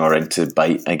occlusion or into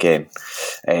bite again.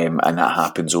 And that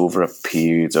happens over a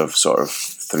period of sort of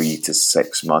 3 to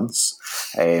 6 months.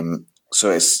 So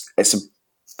it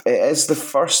is the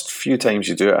first few times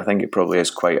you do it, I think it probably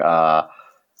is quite a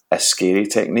scary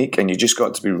technique, and you just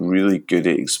got to be really good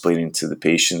at explaining to the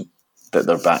patient that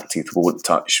their back teeth won't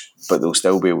touch, but they'll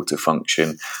still be able to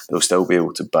function, they'll still be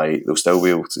able to bite, they'll still be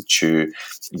able to chew,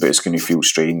 but it's going to feel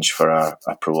strange for a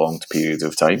prolonged period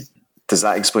of time. Does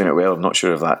that explain it well? I'm not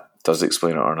sure if that does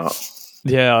explain it or not.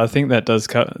 Yeah, I think that does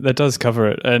cover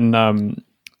it. And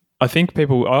I think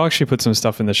I'll actually put some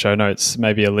stuff in the show notes,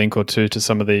 maybe a link or two to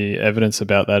some of the evidence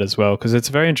about that as well, because it's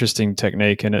a very interesting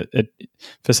technique, and it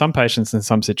for some patients in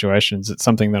some situations, it's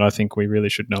something that I think we really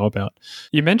should know about.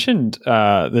 You mentioned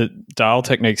the dial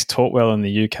technique's taught well in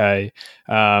the UK,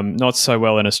 not so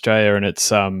well in Australia, and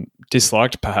it's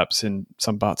disliked perhaps in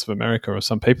some parts of America or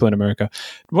some people in America.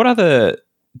 What other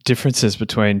differences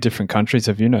between different countries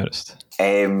have you noticed?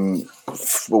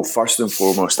 Well, first and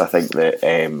foremost, I think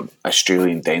that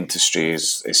Australian dentistry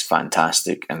is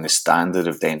fantastic, and the standard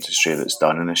of dentistry that's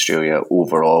done in Australia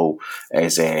overall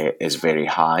is very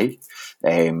high.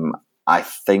 I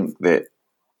think that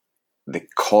the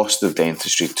cost of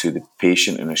dentistry to the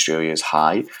patient in Australia is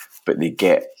high, but they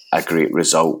get a great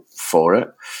result for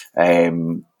it.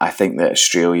 I think that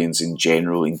Australians in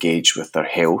general engage with their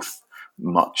health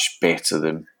much better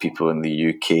than people in the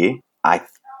UK. I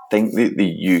think that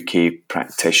the UK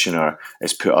practitioner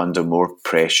is put under more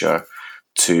pressure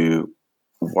to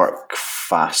work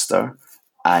faster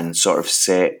and sort of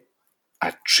set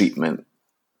a treatment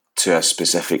to a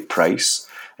specific price.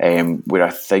 Where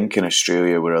I think in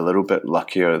Australia we're a little bit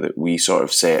luckier that we sort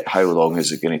of set how long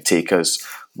is it going to take us,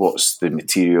 what's the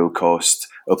material cost,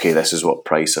 okay, this is what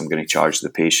price I'm going to charge the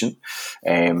patient.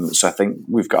 So I think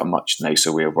we've got a much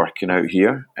nicer way of working out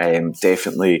here.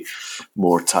 Definitely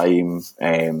more time,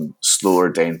 slower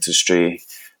dentistry,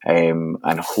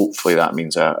 and hopefully that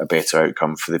means a better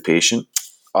outcome for the patient.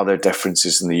 Other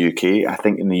differences in the UK, I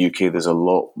think in the UK there's a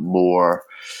lot more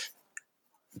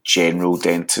general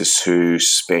dentists who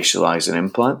specialise in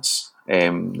implants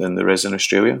than there is in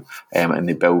Australia, and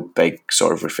they build big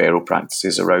sort of referral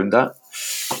practices around that.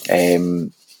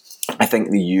 I think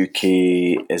the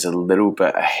UK is a little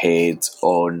bit ahead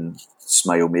on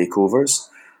smile makeovers.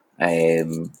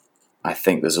 I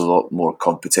think there's a lot more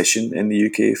competition in the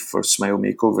UK for smile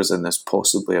makeovers, and there's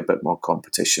possibly a bit more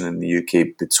competition in the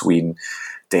UK between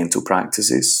dental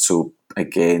practices. So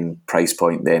again, price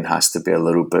point then has to be a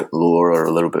little bit lower or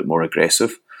a little bit more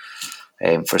aggressive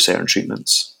for certain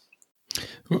treatments.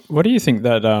 What do you think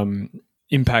that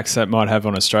impacts that might have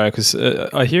on Australia? Because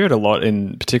I hear it a lot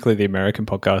in particularly the American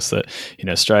podcasts that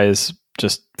Australia's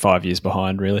just 5 years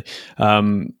behind, really.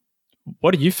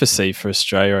 What do you foresee for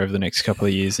Australia over the next couple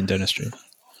of years in dentistry?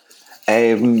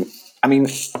 I mean,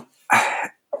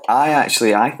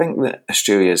 I think that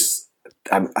Australia's,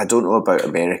 I don't know about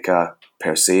America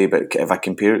per se, but if I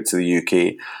compare it to the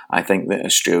UK, I think that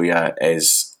Australia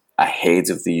is ahead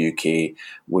of the UK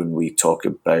when we talk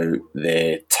about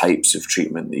the types of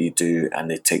treatment that you do and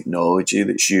the technology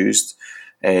that's used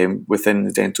within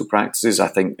the dental practices. I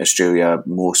think Australia,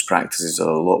 most practices are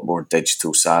a lot more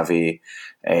digital savvy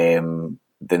than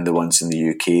the ones in the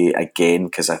UK, again,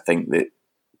 because I think that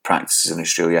practices in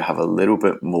Australia have a little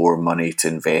bit more money to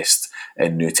invest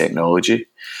in new technology.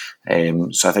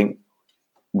 So I think,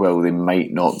 well, they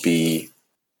might not be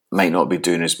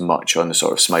doing as much on the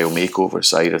sort of smile makeover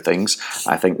side of things.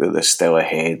 I think that they're still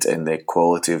ahead in the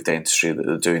quality of dentistry that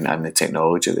they're doing and the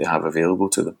technology they have available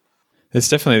to them. It's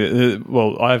definitely,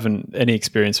 well, I haven't any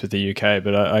experience with the UK,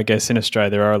 but I guess in Australia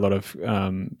there are a lot of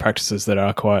practices that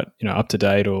are quite up to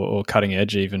date or cutting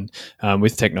edge even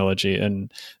with technology, and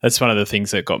that's one of the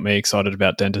things that got me excited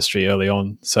about dentistry early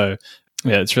on. So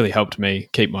yeah, it's really helped me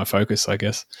keep my focus, I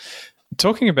guess.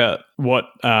 Talking about what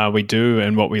we do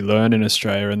and what we learn in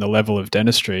Australia and the level of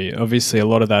dentistry, obviously a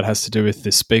lot of that has to do with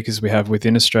the speakers we have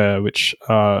within Australia, which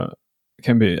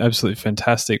can be absolutely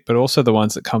fantastic, but also the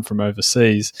ones that come from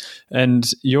overseas. And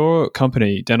your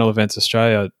company, Dental Events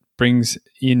Australia, brings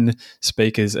in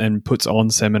speakers and puts on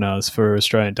seminars for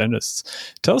Australian dentists.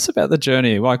 Tell us about the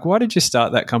journey. Like, why did you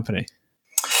start that company?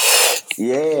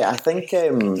 Yeah, I think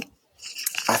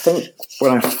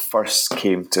when I first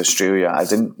came to Australia, I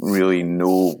didn't really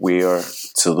know where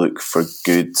to look for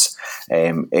good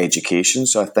education.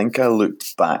 So I think I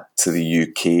looked back to the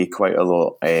UK quite a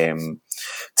lot,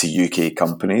 to UK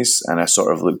companies, and I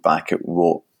sort of looked back at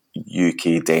what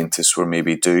UK dentists were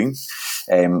maybe doing.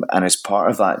 And as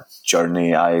part of that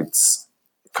journey, I'd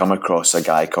come across a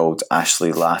guy called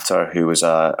Ashley Latter, who was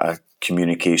a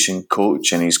communication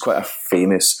coach, and he's quite a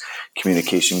famous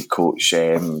communication coach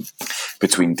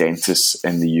between dentists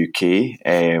in the UK,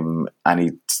 and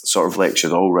he sort of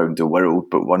lectured all around the world,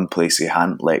 but one place he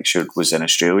hadn't lectured was in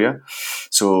Australia.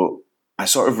 So I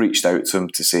sort of reached out to him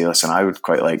to say, listen, I would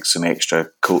quite like some extra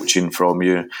coaching from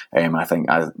you. I think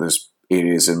there's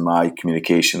areas in my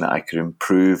communication that I could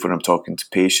improve when I'm talking to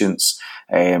patients.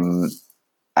 And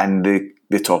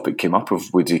the topic came up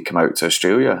of would he come out to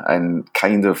Australia, and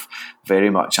kind of very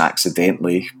much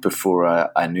accidentally, before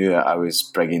I knew it, I was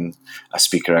bringing a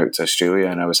speaker out to Australia,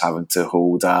 and I was having to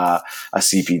hold a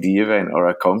CPD event or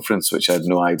a conference, which I had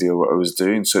no idea what I was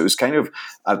doing. So it was kind of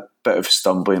a bit of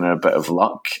stumbling and a bit of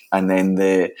luck. And then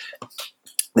the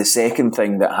second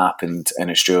thing that happened in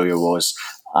Australia was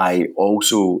I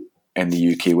also in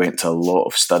the UK went to a lot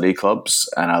of study clubs,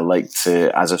 and I like to,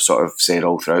 as I've sort of said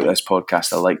all throughout this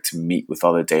podcast, I like to meet with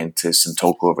other dentists and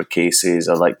talk over cases.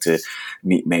 I like to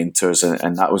meet mentors,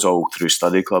 and that was all through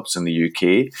study clubs in the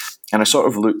UK. And I sort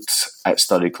of looked at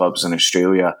study clubs in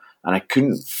Australia, and I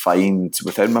couldn't find,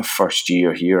 within my first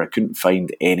year here, I couldn't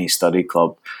find any study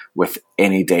club with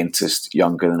any dentist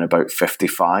younger than about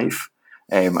 55.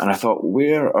 And I thought,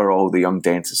 where are all the young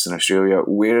dentists in Australia?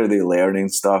 Where are they learning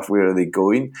stuff? Where are they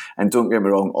going? And don't get me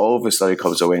wrong, all of the study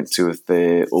clubs I went to with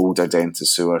the older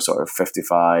dentists who are sort of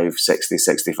 55, 60,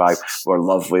 65 were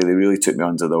lovely. They really took me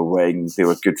under their wing. They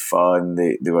were good fun.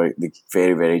 They were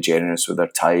very, very generous with their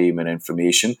time and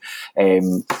information.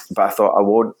 But I thought, I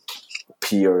want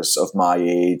peers of my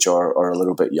age or a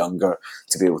little bit younger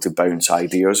to be able to bounce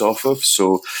ideas off of.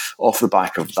 So off the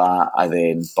back of that, I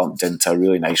then bumped into a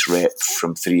really nice rep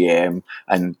from 3M,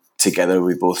 and together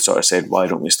we both sort of said, why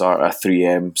don't we start a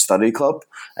 3M study club?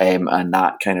 And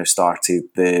that kind of started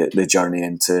the journey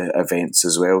into events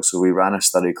as well. So we ran a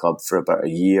study club for about a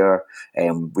year.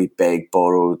 We begged,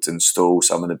 borrowed and stole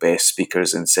some of the best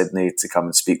speakers in Sydney to come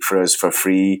and speak for us for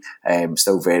free.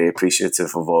 Still very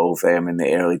appreciative of all of them in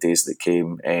the early days that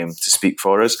came to speak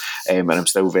for us. And I'm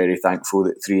still very thankful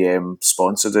that 3M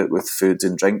sponsored it with food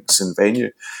and drinks and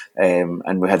venue.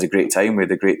 And we had a great time. We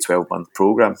had a great 12-month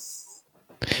programme.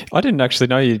 I didn't actually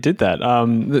know you did that.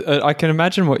 I can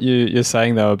imagine what you're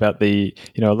saying though about a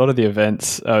lot of the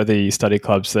events, the study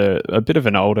clubs, they're a bit of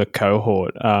an older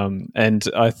cohort, and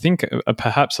I think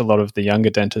perhaps a lot of the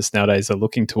younger dentists nowadays are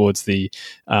looking towards the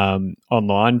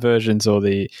online versions or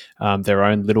the their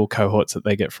own little cohorts that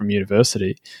they get from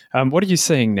university. What are you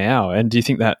seeing now, and do you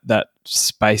think that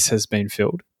space has been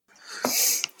filled?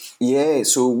 Yeah,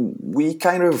 so we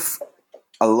kind of,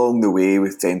 along the way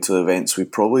with dental events, we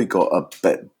probably got a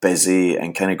bit busy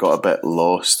and kind of got a bit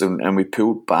lost, and we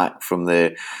pulled back from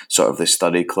the sort of the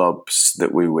study clubs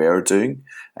that we were doing.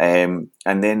 And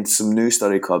then some new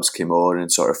study clubs came on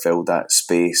and sort of filled that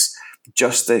space.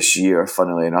 Just this year,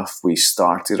 funnily enough, we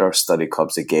started our study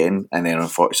clubs again, and then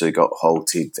unfortunately got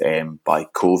halted by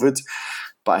COVID.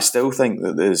 But I still think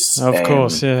that there's... Of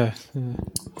course, yeah.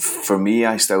 For me,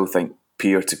 I still think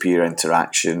peer-to-peer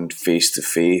interaction,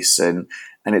 face-to-face, and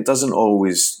it doesn't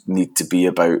always need to be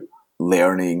about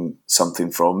learning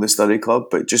something from the study club,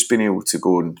 but just being able to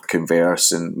go and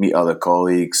converse and meet other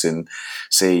colleagues and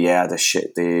say, yeah, I had a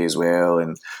shit day as well,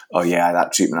 and oh yeah,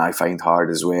 that treatment I find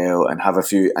hard as well, and have a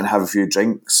few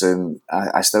drinks. And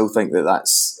I still think that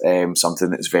that's something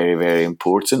that's very, very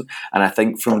important. And I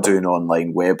think from doing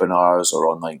online webinars or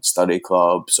online study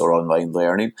clubs or online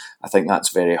learning, I think that's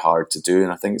very hard to do,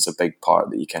 and I think it's a big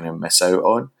part that you kind of miss out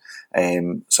on.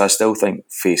 So I still think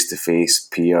face-to-face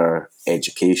peer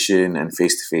education and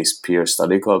face-to-face peer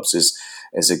study clubs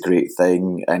is a great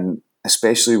thing, and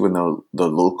especially when they're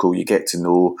local, you get to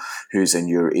know who's in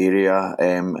your area,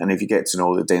 and if you get to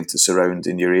know the dentists around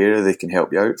in your area, they can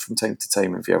help you out from time to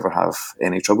time if you ever have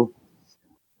any trouble.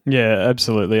 Yeah,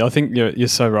 absolutely. I think you're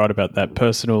so right about that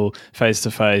personal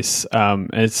face-to-face.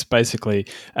 It's basically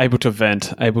able to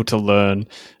vent, able to learn.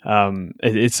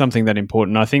 It's something that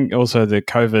important. I think also the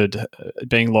COVID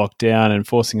being locked down and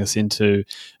forcing us into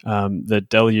the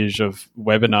deluge of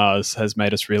webinars has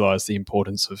made us realise the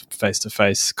importance of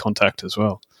face-to-face contact as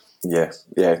well. Yeah,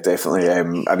 definitely.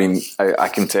 I mean, I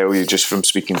can tell you just from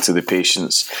speaking to the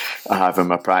patients I have in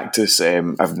my practice,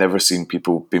 I've never seen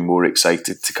people be more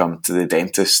excited to come to the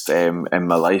dentist in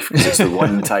my life, because it's the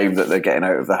one time that they're getting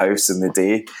out of the house in the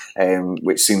day,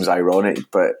 which seems ironic,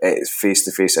 but it's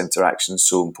face-to-face interaction is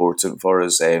so important for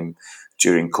us.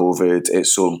 During COVID,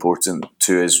 it's so important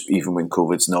to us, even when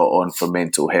COVID's not on, for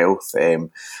mental health,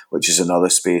 which is another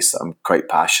space that I'm quite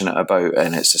passionate about.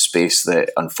 And it's a space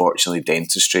that, unfortunately,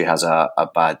 dentistry has a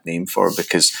bad name for,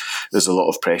 because there's a lot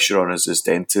of pressure on us as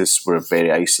dentists. We're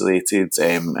very isolated,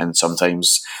 and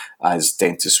sometimes as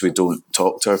dentists, we don't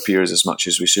talk to our peers as much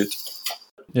as we should.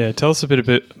 Yeah, tell us a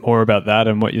bit more about that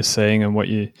and what you're seeing and what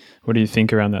do you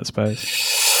think around that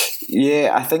space?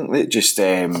 Yeah, I think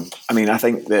that I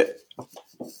think that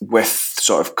with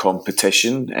sort of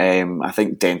competition, I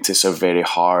think dentists are very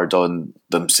hard on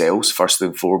themselves, first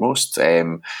and foremost.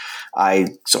 I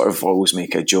sort of always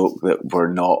make a joke that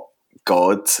we're not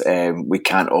God. We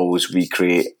can't always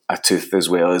recreate a tooth as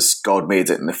well as God made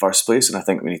it in the first place, and I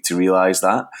think we need to realise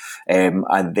that.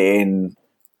 And then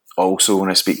also,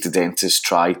 when I speak to dentists,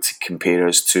 try to compare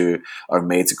us to our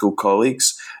medical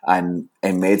colleagues. And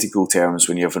in medical terms,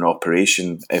 when you have an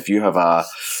operation, if you have a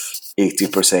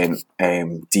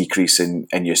 80% decrease in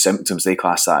your symptoms, they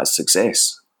class that as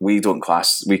success. We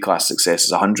class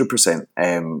success as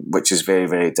 100%, which is very,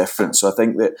 very different. So I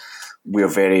think that we're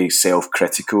very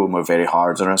self-critical and we're very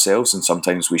hard on ourselves, and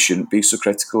sometimes we shouldn't be so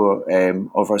critical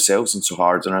of ourselves and so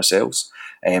hard on ourselves.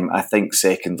 I think,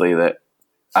 secondly, that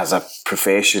as a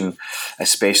profession,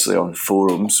 especially on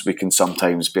forums, we can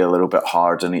sometimes be a little bit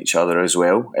hard on each other as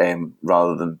well,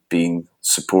 rather than being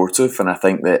supportive. And I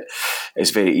think that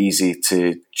it's very easy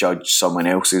to judge someone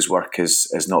else's work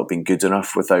as not being good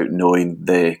enough without knowing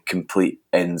the complete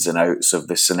ins and outs of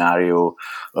the scenario,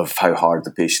 of how hard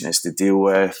the patient is to deal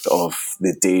with, of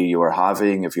the day you are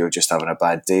having, if you're just having a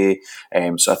bad day.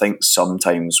 So I think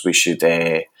sometimes we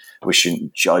shouldn't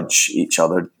judge each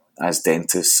other as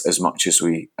dentists as much as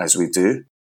we do.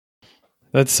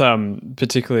 That's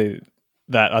particularly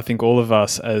that I think all of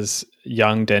us as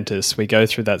young dentists, we go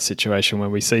through that situation where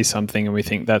we see something and we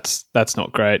think that's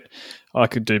not great. I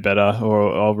could do better,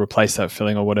 or I'll replace that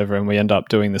filling or whatever, and we end up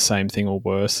doing the same thing or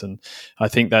worse. And I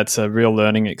think that's a real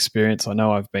learning experience. I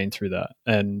know I've been through that,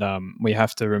 and we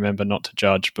have to remember not to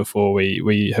judge before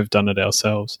we have done it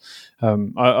ourselves.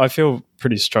 I feel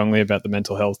pretty strongly about the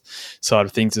mental health side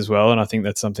of things as well, and I think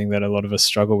that's something that a lot of us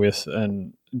struggle with.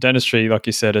 And dentistry, like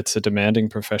you said, it's a demanding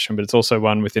profession, but it's also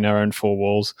one within our own four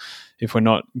walls. If we're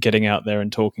not getting out there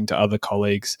and talking to other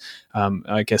colleagues,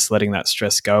 I guess letting that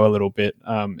stress go a little bit,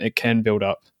 it can build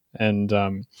up. And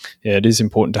it is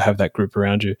important to have that group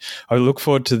around you. I look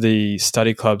forward to the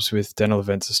study clubs with Dental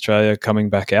Events Australia coming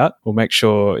back out. We'll make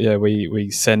sure we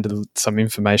send some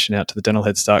information out to the Dental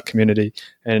Head Start community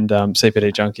and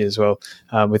CPD Junkie as well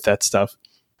with that stuff.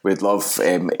 We'd love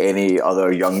any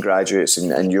other young graduates,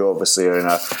 and you obviously are in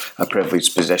a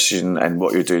privileged position, and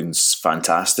what you're doing is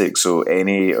fantastic. So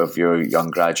any of your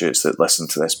young graduates that listen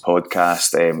to this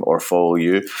podcast or follow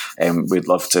you, we'd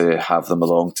love to have them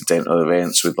along to dental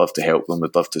events. We'd love to help them.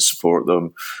 We'd love to support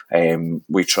them.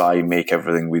 We try and make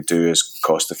everything we do as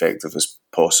cost effective as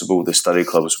possible. The study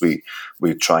clubs we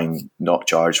try and not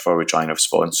charge for. We try and have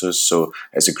sponsors. So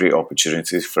it's a great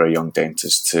opportunity for a young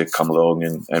dentist to come along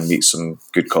and meet some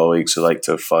good colleagues who like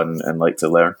to have fun and like to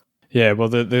learn. Yeah, well,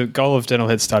 the goal of Dental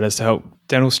Head Start is to help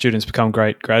dental students become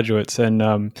great graduates.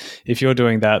 And if you're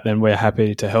doing that, then we're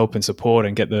happy to help and support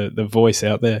and get the voice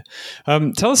out there.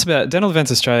 Tell us about Dental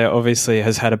Events Australia. Obviously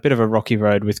has had a bit of a rocky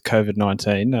road with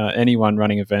COVID-19. Anyone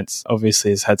running events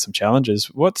obviously has had some challenges.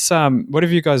 What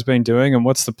have you guys been doing, and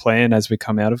what's the plan as we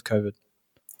come out of COVID?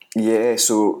 Yeah,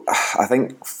 so I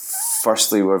think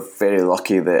firstly, we're very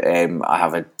lucky that I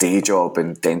have a day job,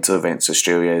 and Dental Events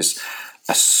Australia is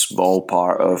a small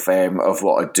part of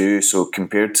what I do. So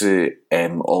compared to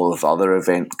all of the other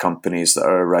event companies that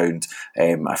are around,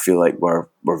 I feel like we're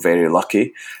very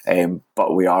lucky.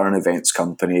 But we are an events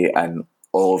company, and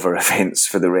all of our events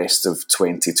for the rest of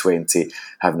 2020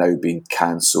 have now been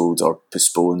cancelled or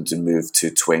postponed and moved to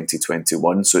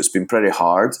 2021. So it's been pretty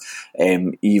hard,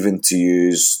 even to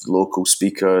use local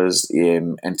speakers.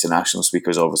 International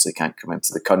speakers obviously can't come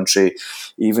into the country.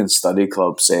 Even study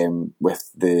clubs, with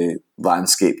the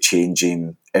landscape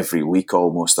changing every week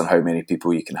almost on how many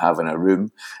people you can have in a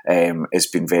room. It's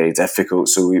been very difficult.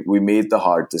 So we made the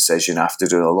hard decision after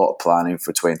doing a lot of planning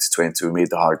for 2020. We made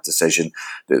the hard decision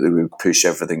that we would push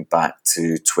everything back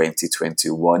to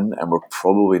 2021, and we're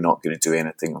probably not going to do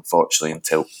anything, unfortunately,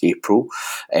 until April,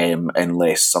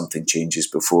 unless something changes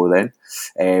before then.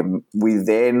 We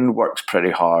then worked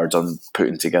pretty hard on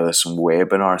putting together some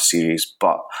webinar series,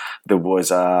 but there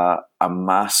was a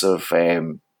massive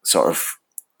there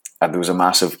was a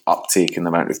massive uptake in the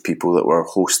amount of people that were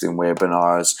hosting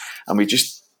webinars, and we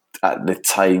just at the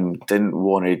time didn't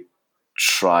want to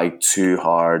try too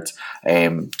hard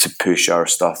to push our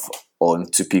stuff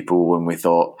onto people when we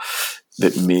thought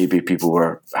that maybe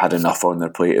people had enough on their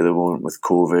plate at the moment with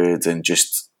COVID and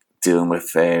just dealing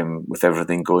with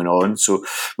everything going on. So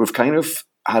we've kind of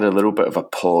had a little bit of a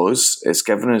pause. It's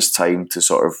given us time to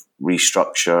sort of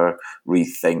restructure,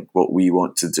 rethink what we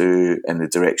want to do in the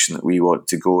direction that we want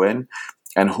to go in.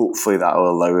 And hopefully that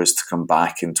will allow us to come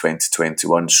back in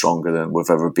 2021 stronger than we've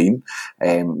ever been.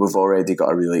 We've already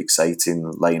got a really exciting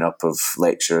lineup of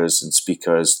lecturers and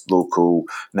speakers, local,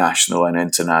 national and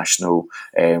international,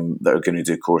 that are going to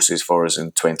do courses for us in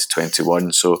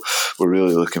 2021. So we're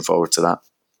really looking forward to that.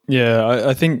 Yeah,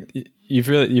 I think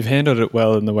you've handled it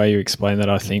well in the way you explain that,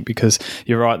 I think, because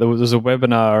you're right. There was a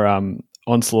webinar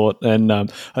onslaught, and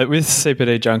with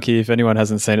CPD Junkie, if anyone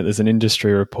hasn't seen it, there's an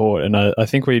industry report, and I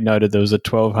think we noted there was a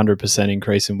 1,200%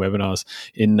 increase in webinars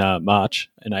in March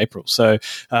and April. So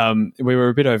we were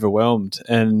a bit overwhelmed,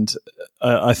 and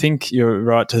I think you're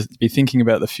right to be thinking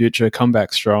about the future, come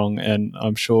back strong, and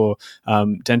I'm sure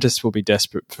dentists will be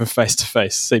desperate for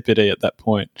face-to-face CPD at that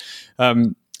point.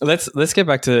 Let's get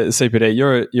back to CPD.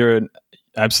 You're an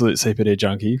absolute CPD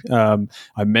junkie.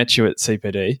 I met you at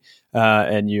CPD,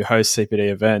 and you host CPD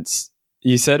events.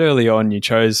 You said early on you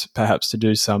chose perhaps to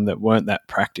do some that weren't that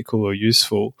practical or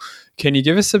useful. Can you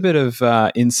give us a bit of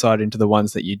insight into the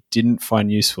ones that you didn't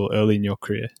find useful early in your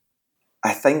career?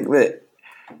 I think that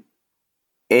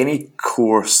any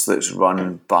course that's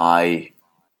run by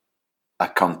a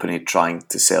company trying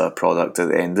to sell a product at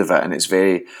the end of it, and it's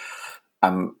very...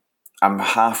 I'm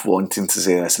half wanting to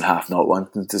say this and half not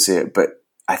wanting to say it, but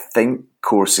I think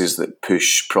courses that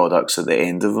push products at the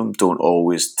end of them don't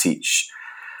always teach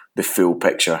the full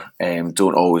picture,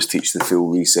 don't always teach the full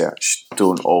research,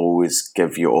 don't always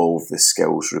give you all of the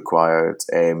skills required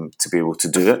to be able to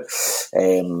do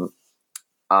it.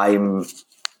 I'm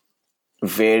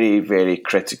very, very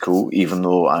critical, even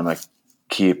though I'm a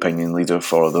key opinion leader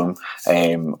for them,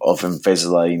 of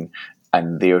Invisalign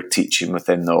and their teaching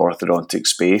within the orthodontic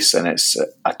space. And it's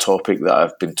a topic that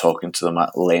I've been talking to them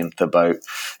at length about.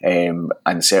 And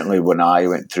certainly when I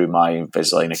went through my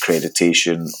Invisalign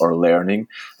accreditation or learning,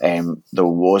 there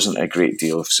wasn't a great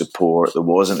deal of support. There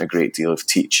wasn't a great deal of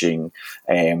teaching.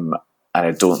 And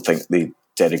I don't think they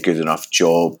did a good enough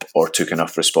job or took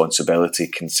enough responsibility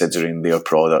considering their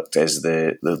product is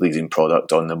the leading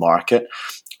product on the market.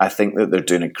 I think that they're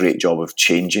doing a great job of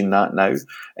changing that now,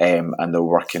 and they're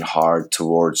working hard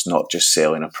towards not just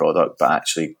selling a product, but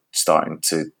actually starting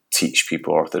to teach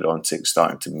people orthodontics,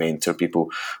 starting to mentor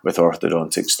people with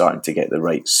orthodontics, starting to get the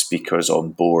right speakers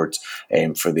on board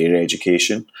for their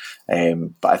education.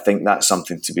 But I think that's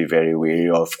something to be very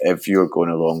wary of. If you're going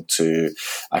along to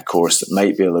a course that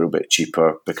might be a little bit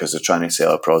cheaper because they're trying to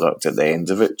sell a product at the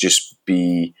end of it, just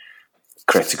be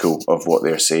critical of what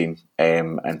they're saying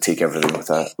and take everything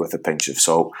with a pinch of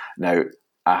salt. Now,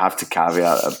 I have to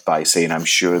caveat it by saying I'm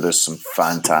sure there's some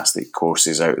fantastic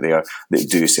courses out there that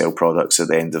do sell products at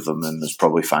the end of them, and there's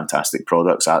probably fantastic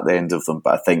products at the end of them.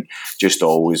 But I think just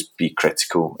always be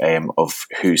critical of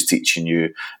who's teaching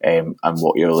you and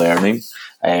what you're learning.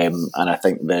 And I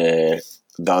think the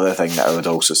other thing that I would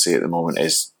also say at the moment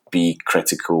is be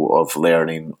critical of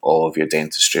learning all of your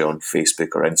dentistry on Facebook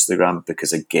or Instagram,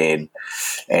 because again,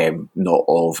 not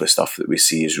all of the stuff that we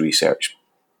see is research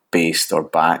based or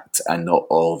backed, and not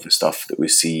all of the stuff that we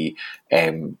see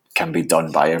can be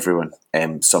done by everyone.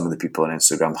 Some of the people on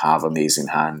Instagram have amazing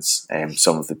hands.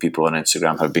 Some of the people on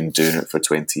Instagram have been doing it for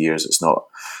 20 years. It's not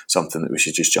something that we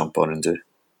should just jump on and do.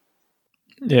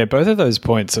 Yeah, both of those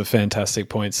points are fantastic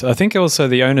points. I think also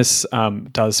the onus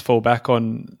does fall back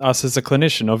on us as a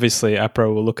clinician. Obviously,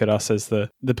 APRA will look at us as the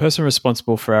person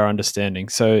responsible for our understanding.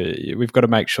 So we've got to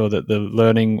make sure that the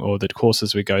learning or the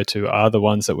courses we go to are the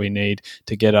ones that we need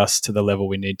to get us to the level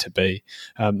we need to be.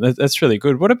 That's really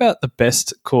good. What about the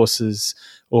best courses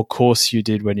or course you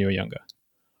did when you were younger?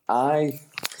 I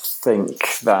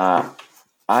think that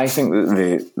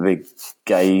the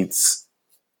guides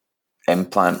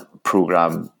implant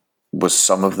program was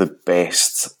some of the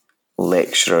best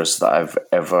lecturers that I've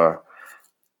ever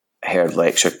heard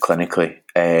lecture clinically.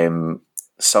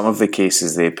 Some of the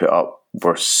cases they put up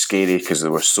were scary because they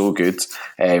were so good.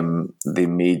 They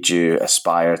made you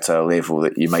aspire to a level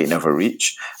that you might never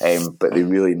reach, but they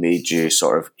really made you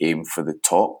sort of aim for the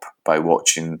top by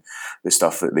watching the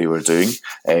stuff that they were doing,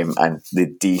 and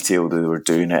the detail they were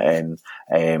doing it in.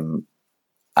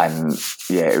 And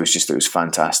yeah, it was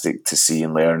fantastic to see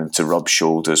and learn and to rub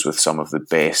shoulders with some of the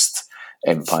best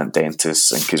implant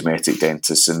dentists and cosmetic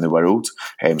dentists in the world.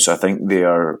 So I think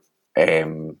their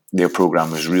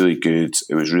program was really good.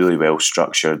 It was really well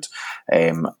structured,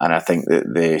 and I think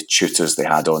that the tutors they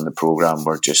had on the program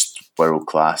were just world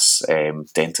class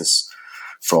dentists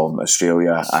from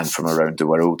Australia and from around the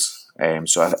world.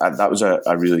 So that was a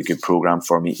really good program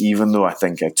for me, even though I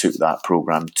think I took that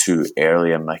program too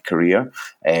early in my career.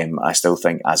 I still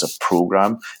think as a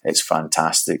program, it's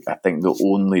fantastic. I think the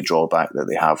only drawback that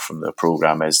they have from the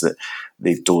program is that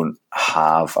they don't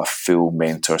have a full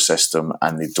mentor system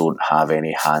and they don't have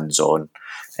any hands-on,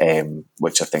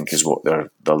 which I think is what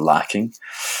they're lacking.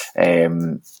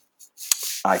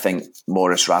 I think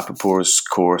Maurice Rappaport's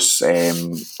course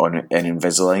in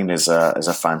Invisalign is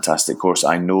a fantastic course.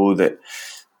 I know that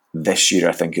this year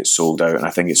I think it's sold out, and I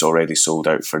think it's already sold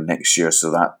out for next year, so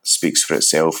that speaks for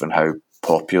itself and how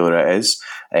popular it is.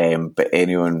 But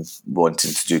anyone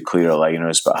wanting to do clear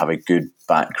aligners but have a good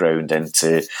background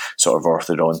into sort of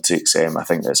orthodontics, I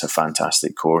think that's a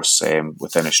fantastic course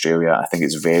within Australia. I think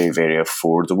it's very, very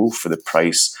affordable for the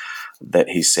price that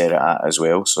he's set it at as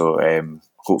well. So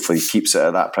hopefully he keeps it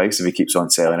at that price. If he keeps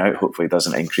on selling out, hopefully he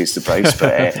doesn't increase the price.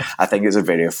 But I think it's a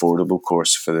very affordable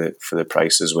course for the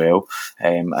price as well.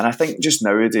 And I think just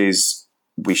nowadays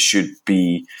we should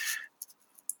be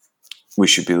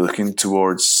looking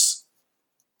towards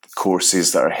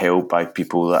courses that are held by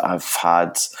people that have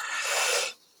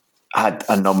had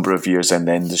a number of years in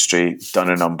the industry,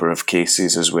 done a number of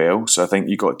cases as well. So I think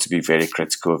you got to be very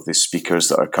critical of the speakers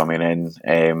that are coming in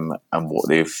and what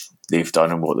they've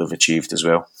done and what they've achieved as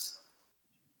well.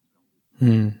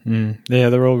 Yeah,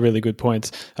 they're all really good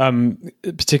points.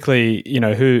 Particularly,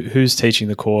 who's teaching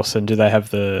the course, and do they have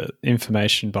the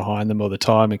information behind them or the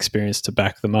time experience to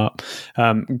back them up?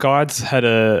 Guide's had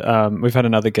we've had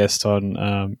another guest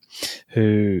on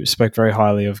who spoke very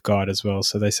highly of Guide as well.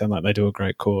 So they sound like they do a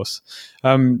great course.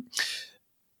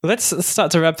 Let's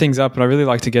start to wrap things up, and I really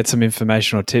like to get some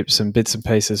information or tips and bits and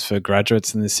pieces for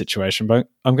graduates in this situation. But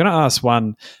I'm going to ask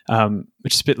one,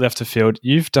 which is a bit left of field.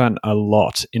 You've done a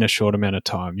lot in a short amount of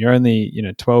time. You're only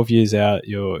 12 years out.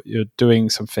 You're doing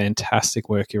some fantastic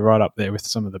work. You're right up there with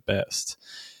some of the best.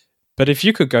 But if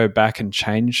you could go back and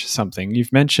change something,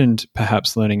 you've mentioned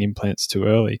perhaps learning implants too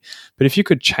early, but if you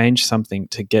could change something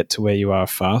to get to where you are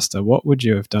faster, what would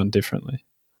you have done differently?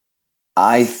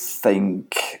 I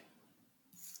think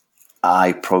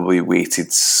I probably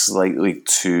waited slightly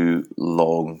too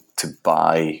long to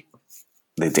buy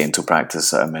the dental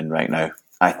practice that I'm in right now.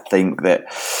 I think that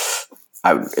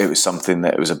it was something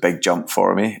that it was a big jump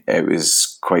for me. It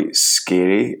was quite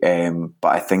scary, but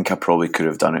I think I probably could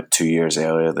have done it 2 years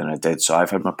earlier than I did. So I've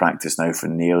had my practice now for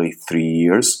nearly 3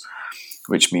 years,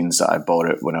 which means that I bought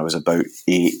it when I was about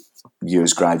 8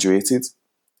 years graduated.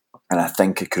 And I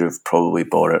think I could have probably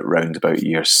bought it round about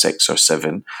year 6 or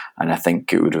 7. And I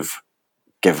think it would have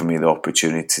given me the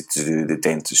opportunity to do the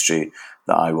dentistry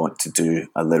that I want to do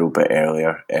a little bit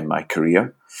earlier in my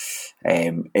career.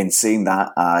 In saying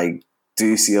that, I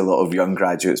do see a lot of young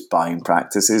graduates buying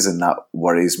practices, and that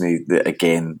worries me that,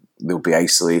 again, they'll be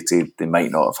isolated. They might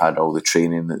not have had all the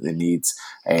training that they need.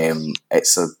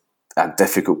 It's a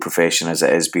difficult profession as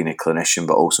it is, being a clinician,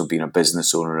 but also being a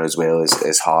business owner as well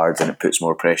is hard, and it puts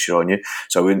more pressure on you.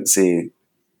 So I wouldn't say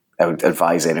I would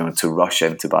advise anyone to rush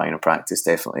into buying a practice,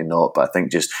 definitely not. But I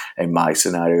think just in my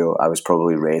scenario, I was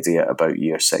probably ready at about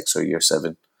year 6 or year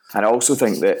 7. And I also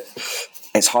think that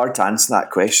it's hard to answer that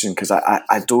question because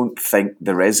I don't think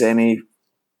there is any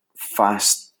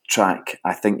fast track.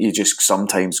 I think you just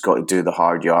sometimes got to do the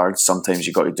hard yards. Sometimes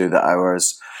you got to do the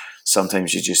hours.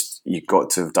 Sometimes you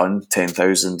got to have done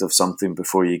 10,000 of something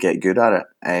before you get good at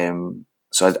it.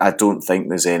 So I don't think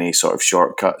there's any sort of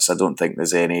shortcuts. I don't think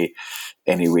there's any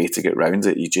way to get around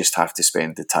it. You just have to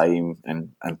spend the time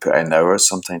and put in the hours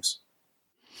sometimes.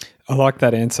 I like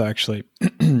that answer, actually.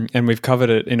 And we've covered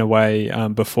it in a way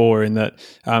before, in that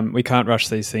we can't rush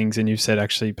these things. And you've said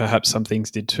actually perhaps some things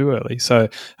did too early. So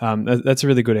that's a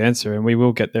really good answer, and we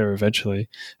will get there eventually.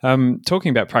 Talking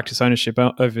about practice ownership,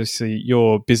 obviously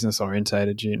you're business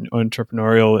orientated, you're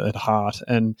entrepreneurial at heart,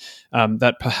 and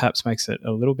that perhaps makes it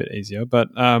a little bit easier. But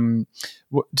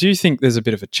do you think there's a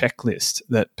bit of a checklist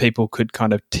that people could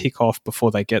kind of tick off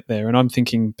before they get there? And I'm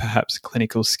thinking perhaps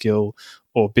clinical skill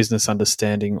or business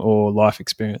understanding or life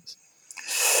experience?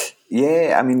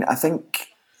 Yeah, I mean, I think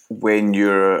when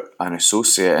you're an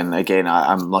associate, and again,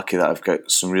 I'm lucky that I've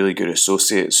got some really good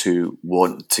associates who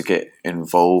want to get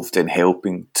involved in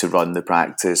helping to run the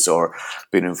practice, or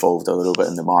being involved a little bit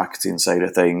in the marketing side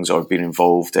of things, or being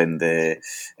involved in the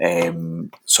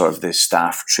sort of the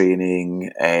staff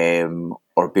training,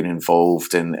 or being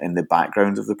involved in the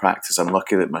background of the practice. I'm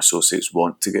lucky that my associates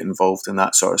want to get involved in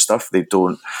that sort of stuff. They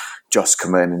don't just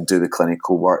come in and do the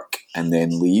clinical work and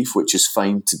then leave, which is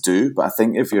fine to do. But I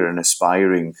think if you're an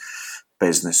aspiring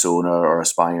business owner or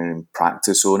aspiring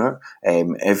practice owner,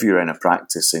 if you're in a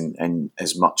practice and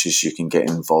as much as you can get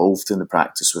involved in the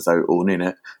practice without owning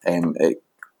it, it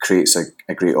creates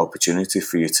a great opportunity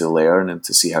for you to learn and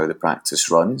to see how the practice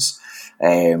runs.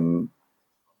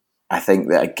 I think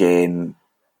that, again,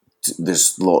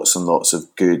 there's lots and lots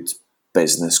of good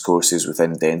business courses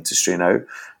within dentistry now,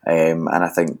 and I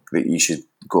think that you should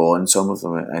go on some of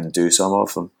them and do some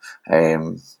of them,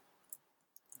 and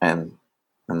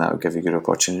that will give you good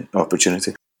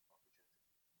opportunity.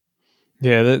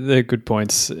 Yeah, they're good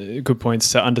points. Good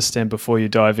points to understand before you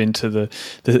dive into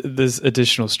there's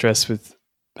additional stress with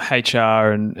HR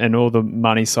and all the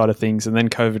money side of things, and then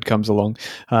COVID comes along.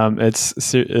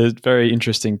 It's a very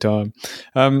interesting time.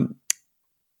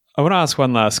 I want to ask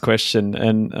one last question,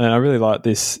 and I really like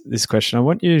this question. I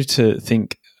want you to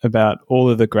think about all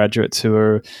of the graduates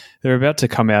they're about to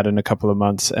come out in a couple of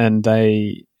months, and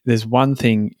there's one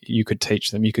thing you could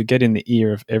teach them. You could get in the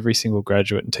ear of every single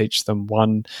graduate and teach them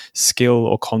one skill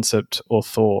or concept or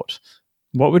thought.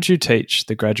 What would you teach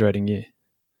the graduating year?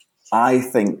 I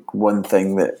think one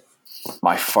thing that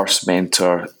my first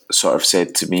mentor sort of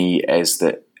said to me is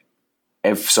that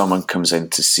if someone comes in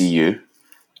to see you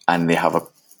and they have a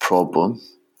problem,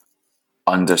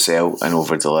 undersell and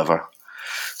over-deliver.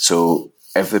 So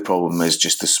if the problem is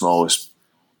just the smallest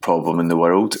problem in the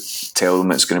world, tell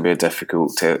them it's going to be tell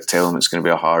them it's going to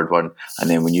be a hard one, and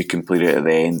then when you complete it at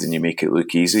the end and you make it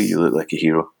look easy, you look like a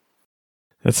hero.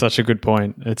 That's such a good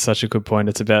point. It's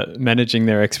about managing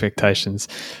their expectations.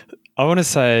 I want to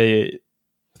say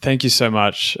thank you so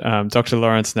much, Dr.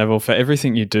 Lawrence Neville, for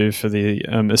everything you do for the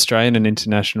Australian and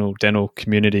international dental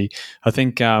community. I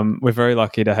think we're very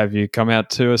lucky to have you come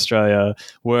out to Australia,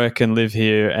 work and live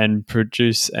here, and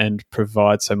produce and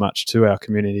provide so much to our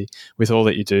community with all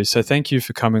that you do. So thank you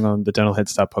for coming on the Dental Head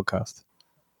Start podcast.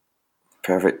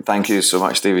 Perfect. Thank you so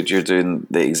much, David. You're doing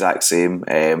the exact same,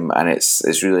 and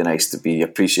it's really nice to be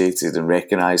appreciated and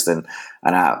recognised. And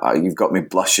you've got me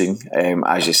blushing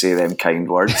as you say them kind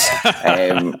words.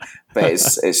 But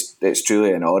it's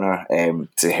truly an honour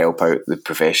to help out the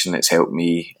profession. It's helped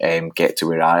me get to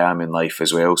where I am in life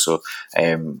as well. So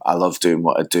I love doing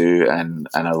what I do, and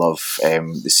I love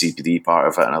the CPD part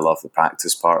of it, and I love the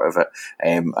practice part of it.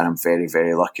 And I'm very,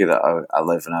 very lucky that I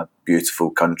live in a beautiful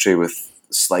country with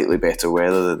slightly better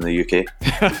weather than the UK.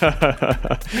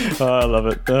 Oh, I love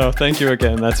it. Oh, thank you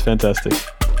again. That's fantastic.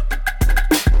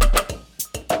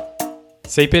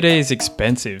 CPD is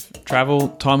expensive. Travel,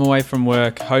 time away from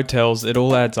work, hotels, it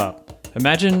all adds up.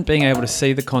 Imagine being able to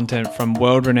see the content from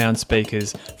world-renowned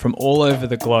speakers from all over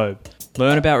the globe.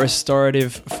 Learn about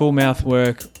restorative, full mouth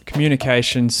work,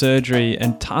 communication, surgery,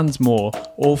 and tons more,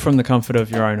 all from the comfort of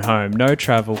your own home. No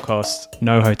travel costs,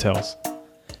 no hotels.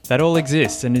 That all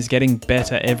exists and is getting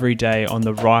better every day on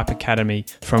the Ripe Academy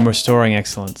from Restoring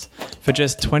Excellence. For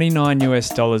just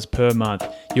 $29 per month,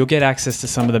 you'll get access to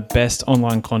some of the best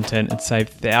online content and save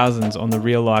thousands on the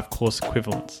real life course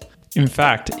equivalents. In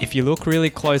fact, if you look really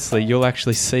closely, you'll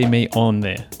actually see me on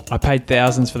there. I paid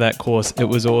thousands for that course, it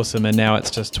was awesome, and now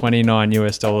it's just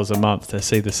 $29 a month to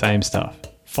see the same stuff.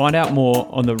 Find out more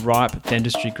on the Ripe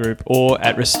Dentistry Group or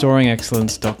at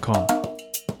restoringexcellence.com.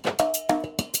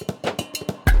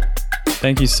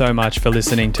 Thank you so much for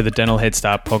listening to the Dental Head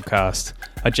Start podcast.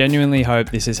 I genuinely hope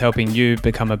this is helping you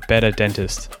become a better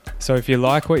dentist. So if you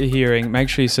like what you're hearing, make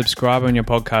sure you subscribe on your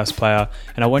podcast player,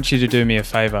 and I want you to do me a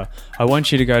favor. I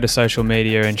want you to go to social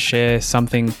media and share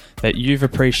something that you've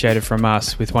appreciated from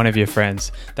us with one of your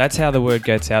friends. That's how the word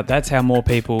gets out. That's how more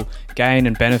people gain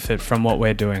and benefit from what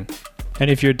we're doing. And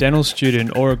if you're a dental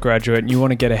student or a graduate and you want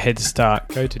to get a head start,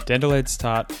 go to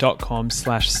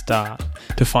dentalheadstart.com/start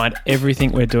to find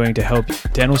everything we're doing to help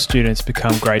dental students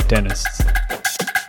become great dentists.